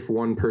if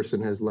one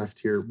person has left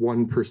here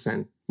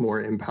 1%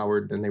 more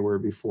empowered than they were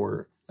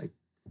before, like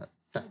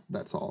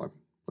that's all I'm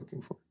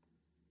looking for.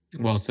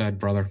 Well said,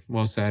 brother.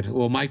 Well said.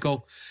 Well,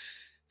 Michael,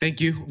 thank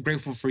you. I'm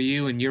grateful for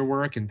you and your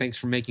work, and thanks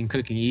for making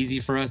cooking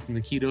easy for us in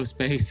the keto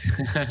space.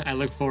 I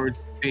look forward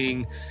to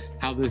seeing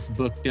how this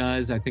book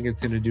does. I think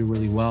it's going to do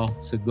really well.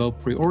 So go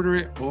pre-order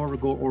it or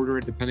go order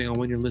it depending on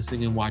when you're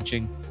listening and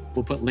watching.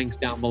 We'll put links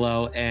down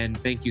below. And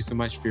thank you so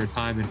much for your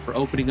time and for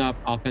opening up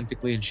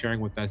authentically and sharing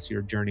with us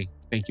your journey.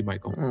 Thank you,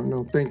 Michael.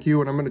 No, thank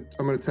you. And I'm gonna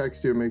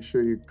text you and make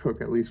sure you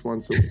cook at least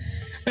once a week.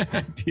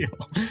 Deal.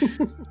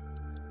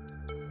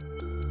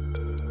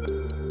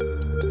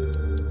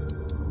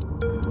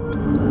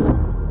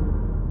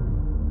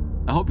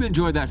 I hope you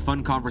enjoyed that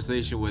fun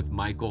conversation with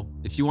Michael.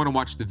 If you want to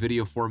watch the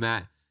video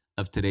format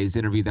of today's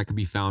interview, that can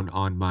be found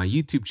on my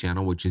YouTube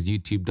channel, which is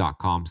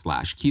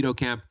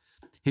youtube.com/KetoCamp.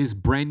 His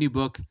brand new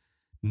book,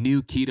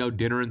 New Keto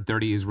Dinner in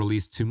 30, is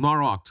released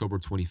tomorrow, October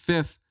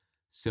 25th.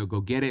 So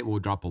go get it. We'll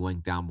drop a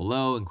link down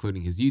below,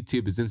 including his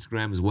YouTube, his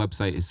Instagram, his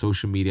website, his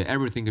social media.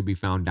 Everything can be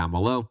found down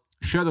below.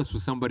 Share this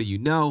with somebody you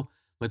know.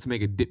 Let's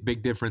make a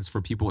big difference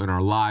for people in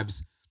our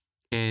lives.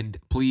 And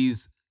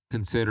please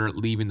consider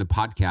leaving the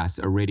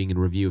podcast a rating and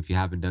review if you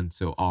haven't done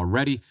so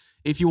already.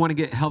 If you want to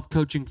get health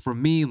coaching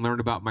from me and learn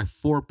about my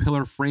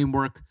 4-pillar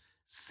framework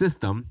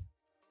system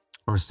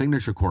or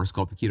signature course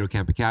called the Keto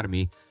Camp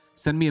Academy,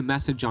 send me a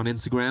message on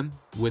Instagram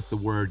with the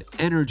word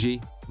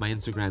energy. My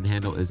Instagram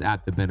handle is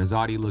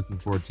 @thebenazati. Looking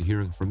forward to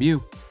hearing from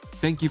you.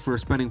 Thank you for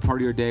spending part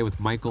of your day with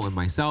Michael and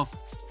myself.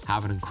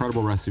 Have an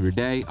incredible rest of your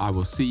day. I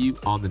will see you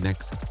on the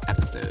next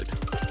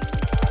episode.